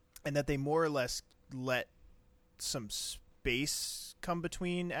 and that they more or less let some space come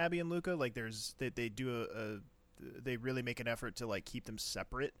between Abby and Luka. Like they really make an effort to like keep them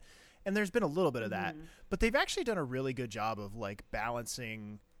separate, and there's been a little bit of that, but they've actually done a really good job of like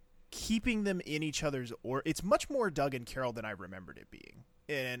balancing, keeping them in each other's, or it's much more Doug and Carol than I remembered it being.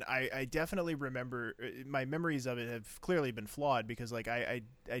 And I definitely remember, my memories of it have clearly been flawed because like I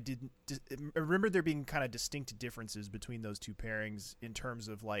remember there being kind of distinct differences between those two pairings in terms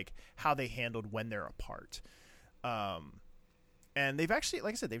of like how they handled when they're apart. And they've actually,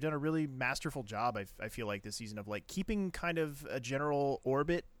 like I said, they've done a really masterful job, I feel like, this season of like keeping kind of a general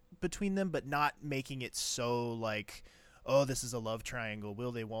orbit between them, but not making it so like, oh, this is a love triangle.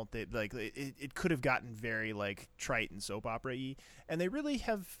 Will they, won't they? Like it could have gotten very like trite and soap opera-y, and they really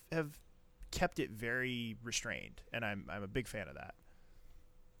have kept it very restrained, and I'm a big fan of that.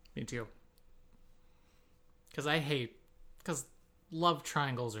 Me too. Because love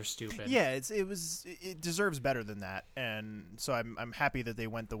triangles are stupid. Yeah, it deserves better than that, and so I'm happy that they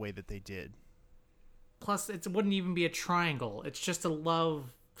went the way that they did. Plus, it wouldn't even be a triangle. It's just a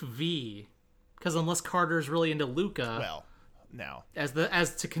love V. Because unless Carter's really into Luka, well, now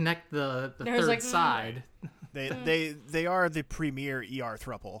as to connect the There's third like, side, they are the premier ER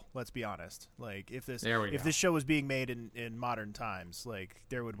throuple. Let's be honest. Like if this show was being made in modern times, like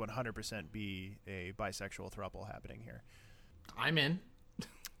there would 100% be a bisexual throuple happening here. I'm in.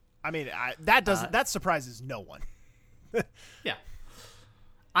 I mean, that surprises no one. Yeah,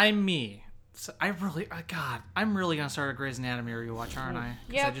 I'm me. So I'm really gonna start a Grey's Anatomy rewatch, aren't I?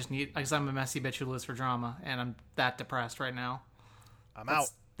 Yeah. Because I'm a messy bitch who lives for drama, and I'm that depressed right now. Out.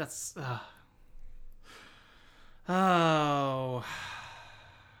 That's oh.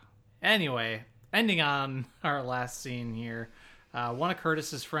 Anyway, ending on our last scene here. One of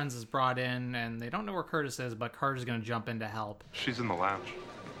Curtis's friends is brought in, and they don't know where Curtis is, but Carter's gonna jump in to help. She's in the lounge.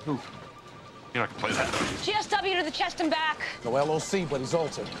 Who? You're not gonna play that. GSW to the chest and back. No LOC, but he's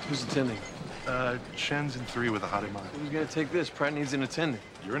altered. Who's attending? Shen's in 3 with a hot in mind. Who's gonna take this? Pratt needs an attending.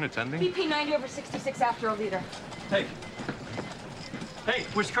 You're an attending? BP 90 over 66 after a leader. Hey,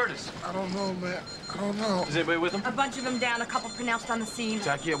 where's Curtis? I don't know, man. I don't know. Is anybody with him? A bunch of them down, a couple pronounced on the scene.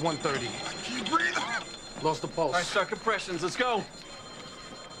 Jackie at 1:30. Keep breathing. Lost the pulse. All right, start compressions. Let's go.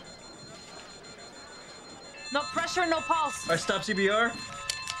 No pressure, no pulse. All right, stop CBR.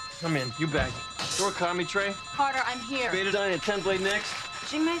 I'm in. You back. Throw a economy tray. Carter, I'm here. Betadine and 10 blade next.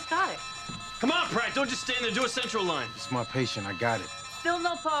 Jingmay's got it. Come on, Pratt. Don't just stand there. Do a central line. It's my patient. I got it. Still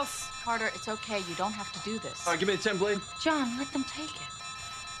no pulse. Carter, it's okay. You don't have to do this. All right, give me the 10 blade. John, let them take it.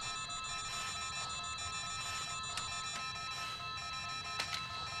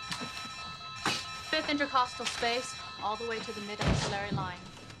 Fifth intercostal space, all the way to the mid-axillary line.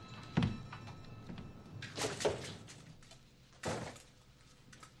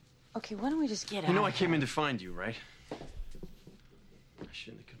 Okay, why don't we just get out? You know I came in to find you, right? I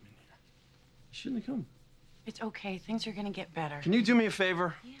shouldn't have come in here. I shouldn't have come. It's okay. Things are gonna get better. Can you do me a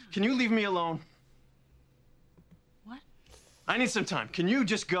favor? Yeah. Can you leave me alone? What? I need some time. Can you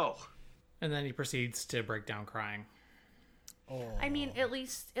just go? And then he proceeds to break down crying. Oh. I mean, at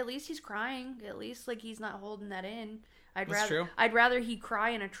least he's crying. At least like he's not holding that in. True. I'd rather he cry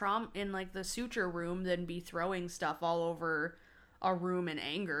in a trauma in like the suture room than be throwing stuff all over a room in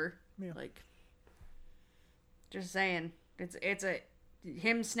anger. Yeah. Like, just saying, it's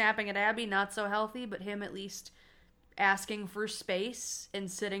him snapping at Abby, not so healthy, but him at least asking for space and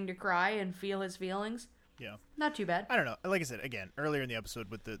sitting to cry and feel his feelings. Yeah. Not too bad. I don't know. Like I said, again, earlier in the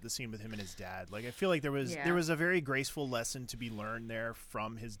episode with the scene with him and his dad, like I feel like there was a very graceful lesson to be learned there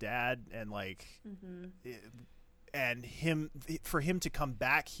from his dad, and like, and for him to come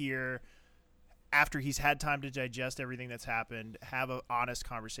back here after he's had time to digest everything that's happened, have an honest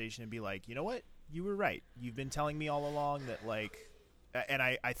conversation and be like, you know what? You were right. You've been telling me all along that like, and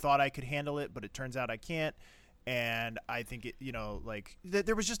I thought I could handle it, but it turns out I can't. And I think it, like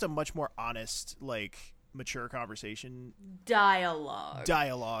there was just a much more honest, like mature conversation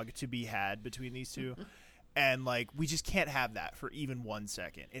dialogue to be had between these two. And like, we just can't have that for even 1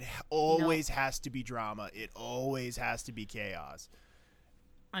 second. It always has to be drama. It always has to be chaos.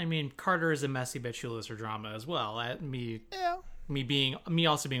 I mean, Carter is a messy bitch who lives for drama as well. Me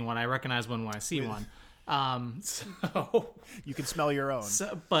also being one. I recognize one when I see one. So you can smell your own.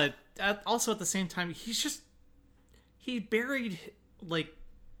 But also at the same time, he buried like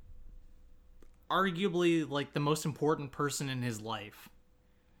arguably like the most important person in his life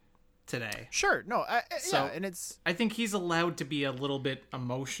today. Sure, no, and I think he's allowed to be a little bit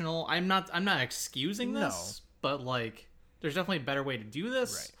emotional. I'm not excusing this, but like, there's definitely a better way to do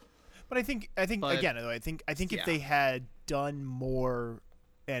this. Right. But I think if they had done more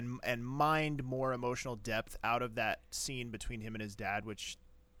and mined more emotional depth out of that scene between him and his dad, which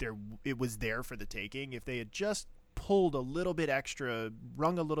it was there for the taking. If they had just pulled a little bit extra,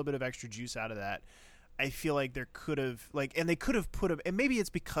 wrung a little bit of extra juice out of that, I feel like there could have, like, and they could have put him, and maybe it's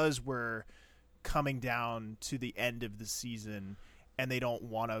because we're coming down to the end of the season and they don't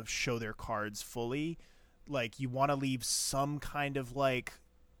want to show their cards fully. Like, you want to leave some kind of like,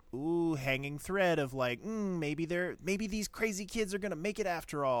 hanging thread of like, maybe these crazy kids are gonna make it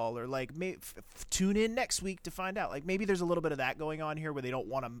after all, or like, tune in next week to find out. Like, maybe there's a little bit of that going on here where they don't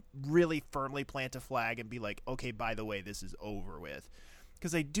want to really firmly plant a flag and be like, okay, by the way, this is over with.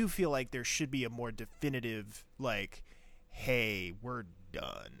 Because I do feel like there should be a more definitive, like, hey, we're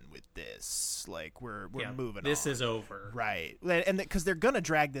done with this. Like, we're moving on. This is over. Right. And because they're gonna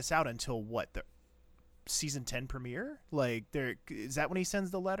drag this out until what, the season 10 premiere? Like, is that when he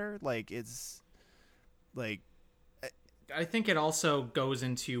sends the letter? Like, it's like, I think it also goes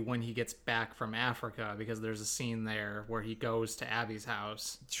into when he gets back from Africa, because there's a scene there where he goes to Abby's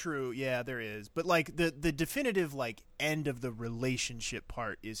house. True, yeah, there is. But like the definitive like end of the relationship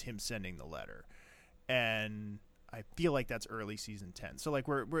part is him sending the letter, and I feel like that's early season 10. So like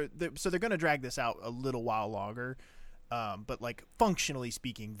so they're gonna drag this out a little while longer. But like functionally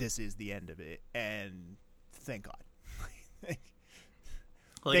speaking, this is the end of it, and thank God.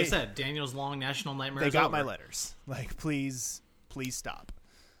 I said, Daniel's long national nightmare. They got over. my letters. Like, please stop.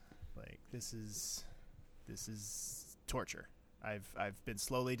 Like, this is torture. I've been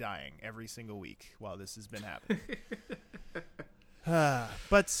slowly dying every single week while this has been happening.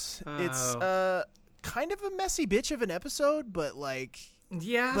 But it's kind of a messy bitch of an episode, but like,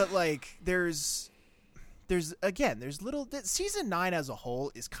 yeah. But like, there's little. Season 9 as a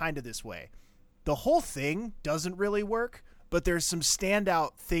whole is kind of this way. The whole thing doesn't really work, but there's some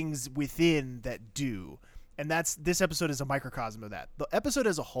standout things within that do. And this episode is a microcosm of that. The episode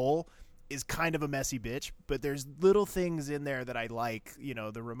as a whole is kind of a messy bitch, but there's little things in there that I like. You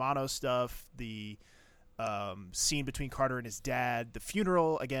know, the Romano stuff, the scene between Carter and his dad, the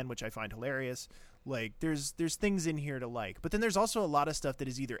funeral, again, which I find hilarious. Like, there's things in here to like. But then there's also a lot of stuff that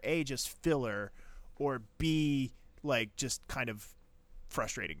is either A, just filler, or B, like, just kind of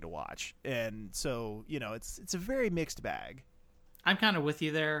frustrating to watch. And so, you know, it's a very mixed bag. I'm kind of with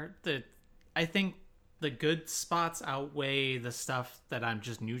you there. I think the good spots outweigh the stuff that I'm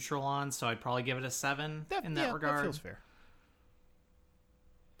just neutral on, so I'd probably give it a 7 in that regard. That feels fair.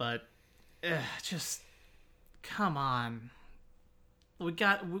 But just come on.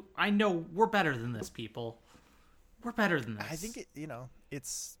 I know we're better than this, people. We're better than this. I think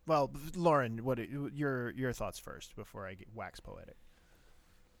it's well, Lauren, what your thoughts first before I wax poetic?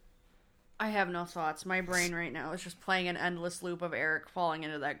 I have no thoughts. My brain right now is just playing an endless loop of Eric falling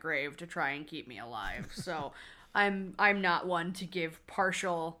into that grave to try and keep me alive. So I'm not one to give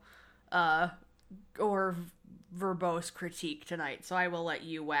partial or verbose critique tonight. So I will let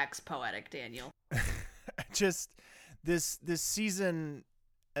you wax poetic, Daniel. Just this season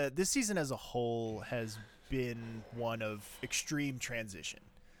as a whole has been one of extreme transition.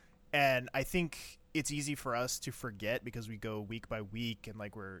 And I think it's easy for us to forget because we go week by week and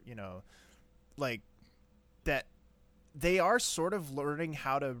like we're, you know, like that they are sort of learning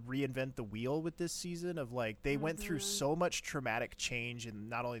how to reinvent the wheel with this season of like they went through so much traumatic change in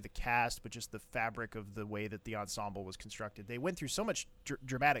not only the cast but just the fabric of the way that the ensemble was constructed. They went through so much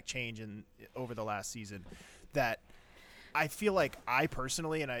dramatic change over the last season that I feel like I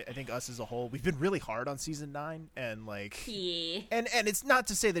personally, and I think us as a whole, we've been really hard on season 9, and like, yeah. and it's not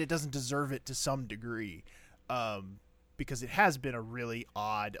to say that it doesn't deserve it to some degree, because it has been a really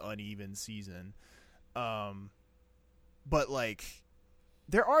odd, uneven season, but like,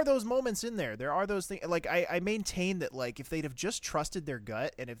 there are those moments in there. There are those things. Like I maintain that like if they'd have just trusted their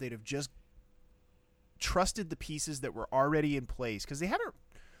gut, and if they'd have just trusted the pieces that were already in place, because they haven't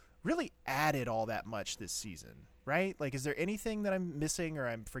really added all that much this season. Right? Like, is there anything that I'm missing or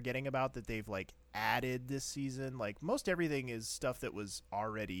I'm forgetting about that they've, like, added this season? Like, most everything is stuff that was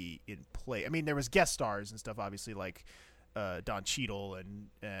already in play. I mean, there was guest stars and stuff, obviously, like Don Cheadle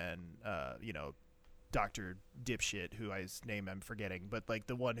and you know, Dr. Dipshit, whose name I'm forgetting, but, like,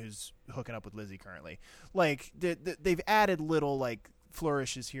 the one who's hooking up with Lizzie currently. Like, they've added little, like,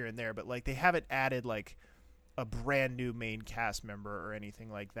 flourishes here and there, but, like, they haven't added, like, a brand new main cast member or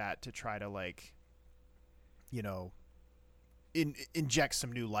anything like that to try to, like, you know, inject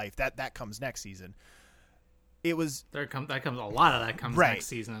some new life. That comes next season. It was a lot of that comes right. Next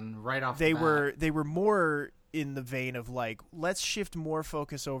season right off. They were more in the vein of like, let's shift more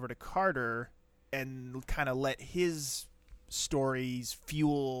focus over to Carter and kind of let his stories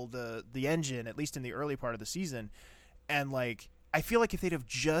fuel the engine, at least in the early part of the season, and like I feel like if they'd have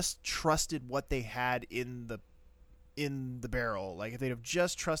just trusted what they had in the barrel, like if they'd have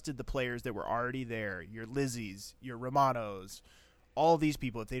just trusted the players that were already there, your Lizzies, your Romanos, all these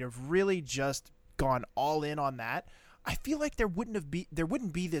people, if they'd have really just gone all in on that, I feel like there wouldn't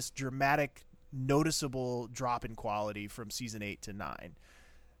be this dramatic, noticeable drop in quality from season 8 to 9.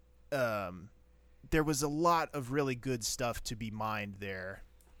 There was a lot of really good stuff to be mined there,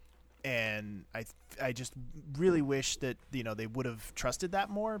 and I just really wish that they would have trusted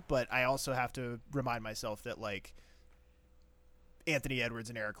that more. But I also have to remind myself that like Anthony Edwards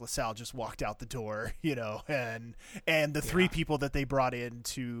and Eric LaSalle just walked out the door, and the three people that they brought in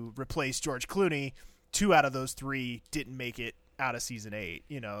to replace George Clooney, 2 out of those 3 didn't make it out of season 8,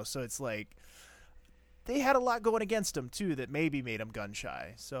 so it's like they had a lot going against them too that maybe made them gun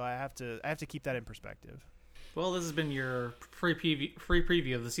shy. So I have to keep that in perspective. Well, this has been your free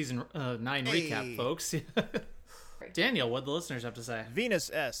preview of the season 9 recap, folks. Daniel, what the listeners have to say?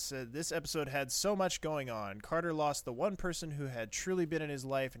 Venus S said, this episode had so much going on. Carter lost the one person who had truly been in his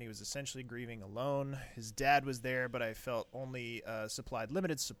life, and he was essentially grieving alone. His dad was there, but I felt only supplied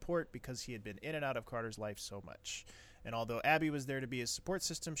limited support because he had been in and out of Carter's life so much. And although Abby was there to be his support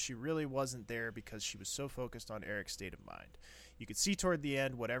system, she really wasn't there because she was so focused on Eric's state of mind. You could see toward the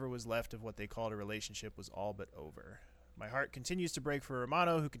end, whatever was left of what they called a relationship was all but over. My heart continues to break for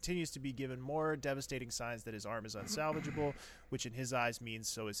Romano, who continues to be given more devastating signs that his arm is unsalvageable, which in his eyes means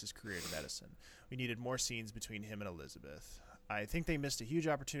so is his career in medicine. We needed more scenes between him and Elizabeth. I think they missed a huge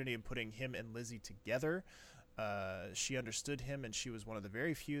opportunity in putting him and Lizzie together. She understood him, and she was one of the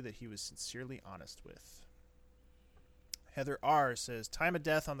very few that he was sincerely honest with. Heather R. says, time of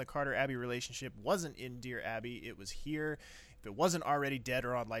death on the Carter-Abby relationship wasn't in Dear Abby. It was here. If it wasn't already dead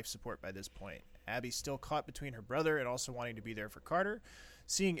or on life support by this point. Abby's still caught between her brother and also wanting to be there for Carter.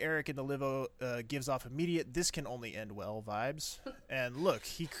 Seeing Eric in the livo gives off immediate, this can only end well vibes. And look,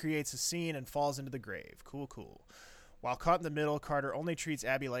 he creates a scene and falls into the grave. Cool. While caught in the middle, Carter only treats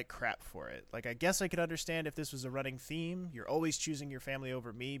Abby like crap for it. Like, I guess I could understand if this was a running theme. You're always choosing your family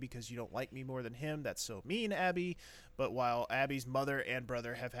over me because you don't like me more than him. That's so mean, Abby. But while Abby's mother and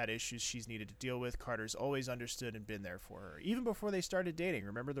brother have had issues she's needed to deal with, Carter's always understood and been there for her. Even before they started dating.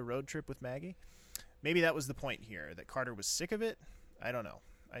 Remember the road trip with Maggie? Maybe that was the point here, that Carter was sick of it? I don't know.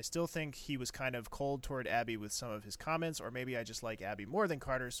 I still think he was kind of cold toward Abby with some of his comments, or maybe I just like Abby more than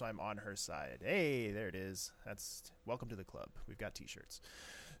Carter, so I'm on her side. Hey, there it is. That's welcome to the club. We've got t-shirts.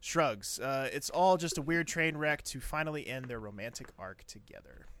 Shrugs. It's all just a weird train wreck to finally end their romantic arc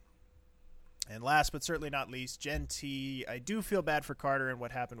together. And last but certainly not least, Jen T. I do feel bad for Carter and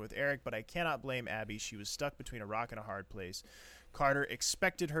what happened with Eric, but I cannot blame Abby. She was stuck between a rock and a hard place. Carter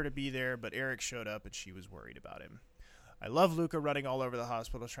expected her to be there, but Eric showed up and she was worried about him. I love Luka running all over the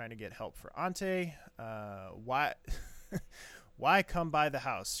hospital trying to get help for Ante. Why come by the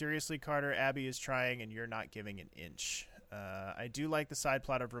house? Seriously, Carter, Abby is trying and you're not giving an inch. I do like the side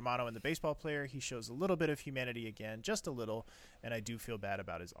plot of Romano and the baseball player. He shows a little bit of humanity again, just a little, and I do feel bad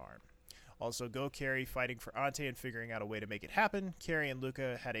about his arm. Also, go Carrie fighting for Ante and figuring out a way to make it happen. Carrie and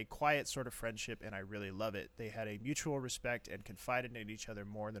Luka had a quiet sort of friendship, and I really love it. They had a mutual respect and confided in each other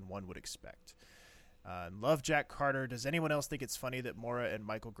more than one would expect. Love Jack Carter. Does anyone else think it's funny that Maura and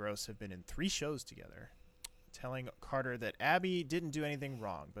Michael Gross have been in 3 shows together? Telling Carter that Abby didn't do anything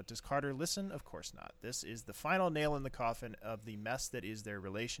wrong, but does Carter listen? Of course not. This is the final nail in the coffin of the mess that is their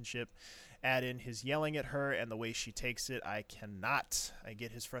relationship. Add in his yelling at her and the way she takes it. I cannot. I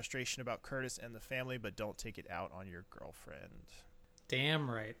get his frustration about Curtis and the family, but don't take it out on your girlfriend. Damn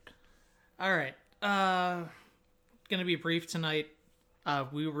right. All right. Gonna be brief tonight.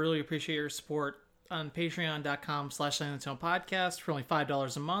 We really appreciate your support on patreon.com/podcast for only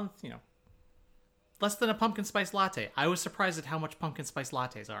 $5 a month. Less than a pumpkin spice latte. I was surprised at how much pumpkin spice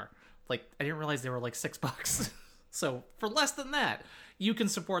lattes are. Like, I didn't realize they were like $6. So for less than that, you can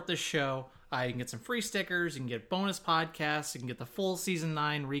support this show. You can get some free stickers. You can get bonus podcasts. You can get the full season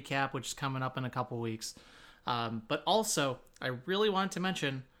 9 recap, which is coming up in a couple weeks. But also, I really wanted to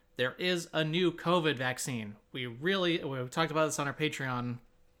mention there is a new COVID vaccine. We talked about this on our Patreon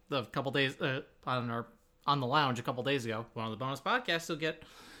a couple days on the lounge a couple days ago. One of the bonus podcasts you'll get.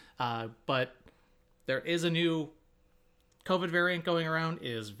 But there is a new COVID variant going around.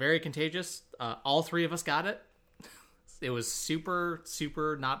 It is very contagious. All 3 of us got it. It was super,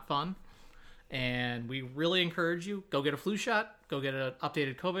 super not fun. And we really encourage you, go get a flu shot. Go get an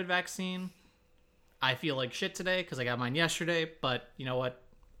updated COVID vaccine. I feel like shit today because I got mine yesterday. But you know what?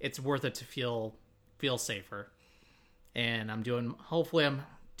 It's worth it to feel safer. And hopefully I'm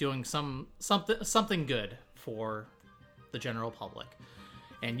doing something good for the general public.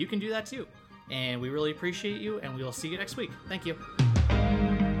 And you can do that too. And we really appreciate you, and we will see you next week. Thank you.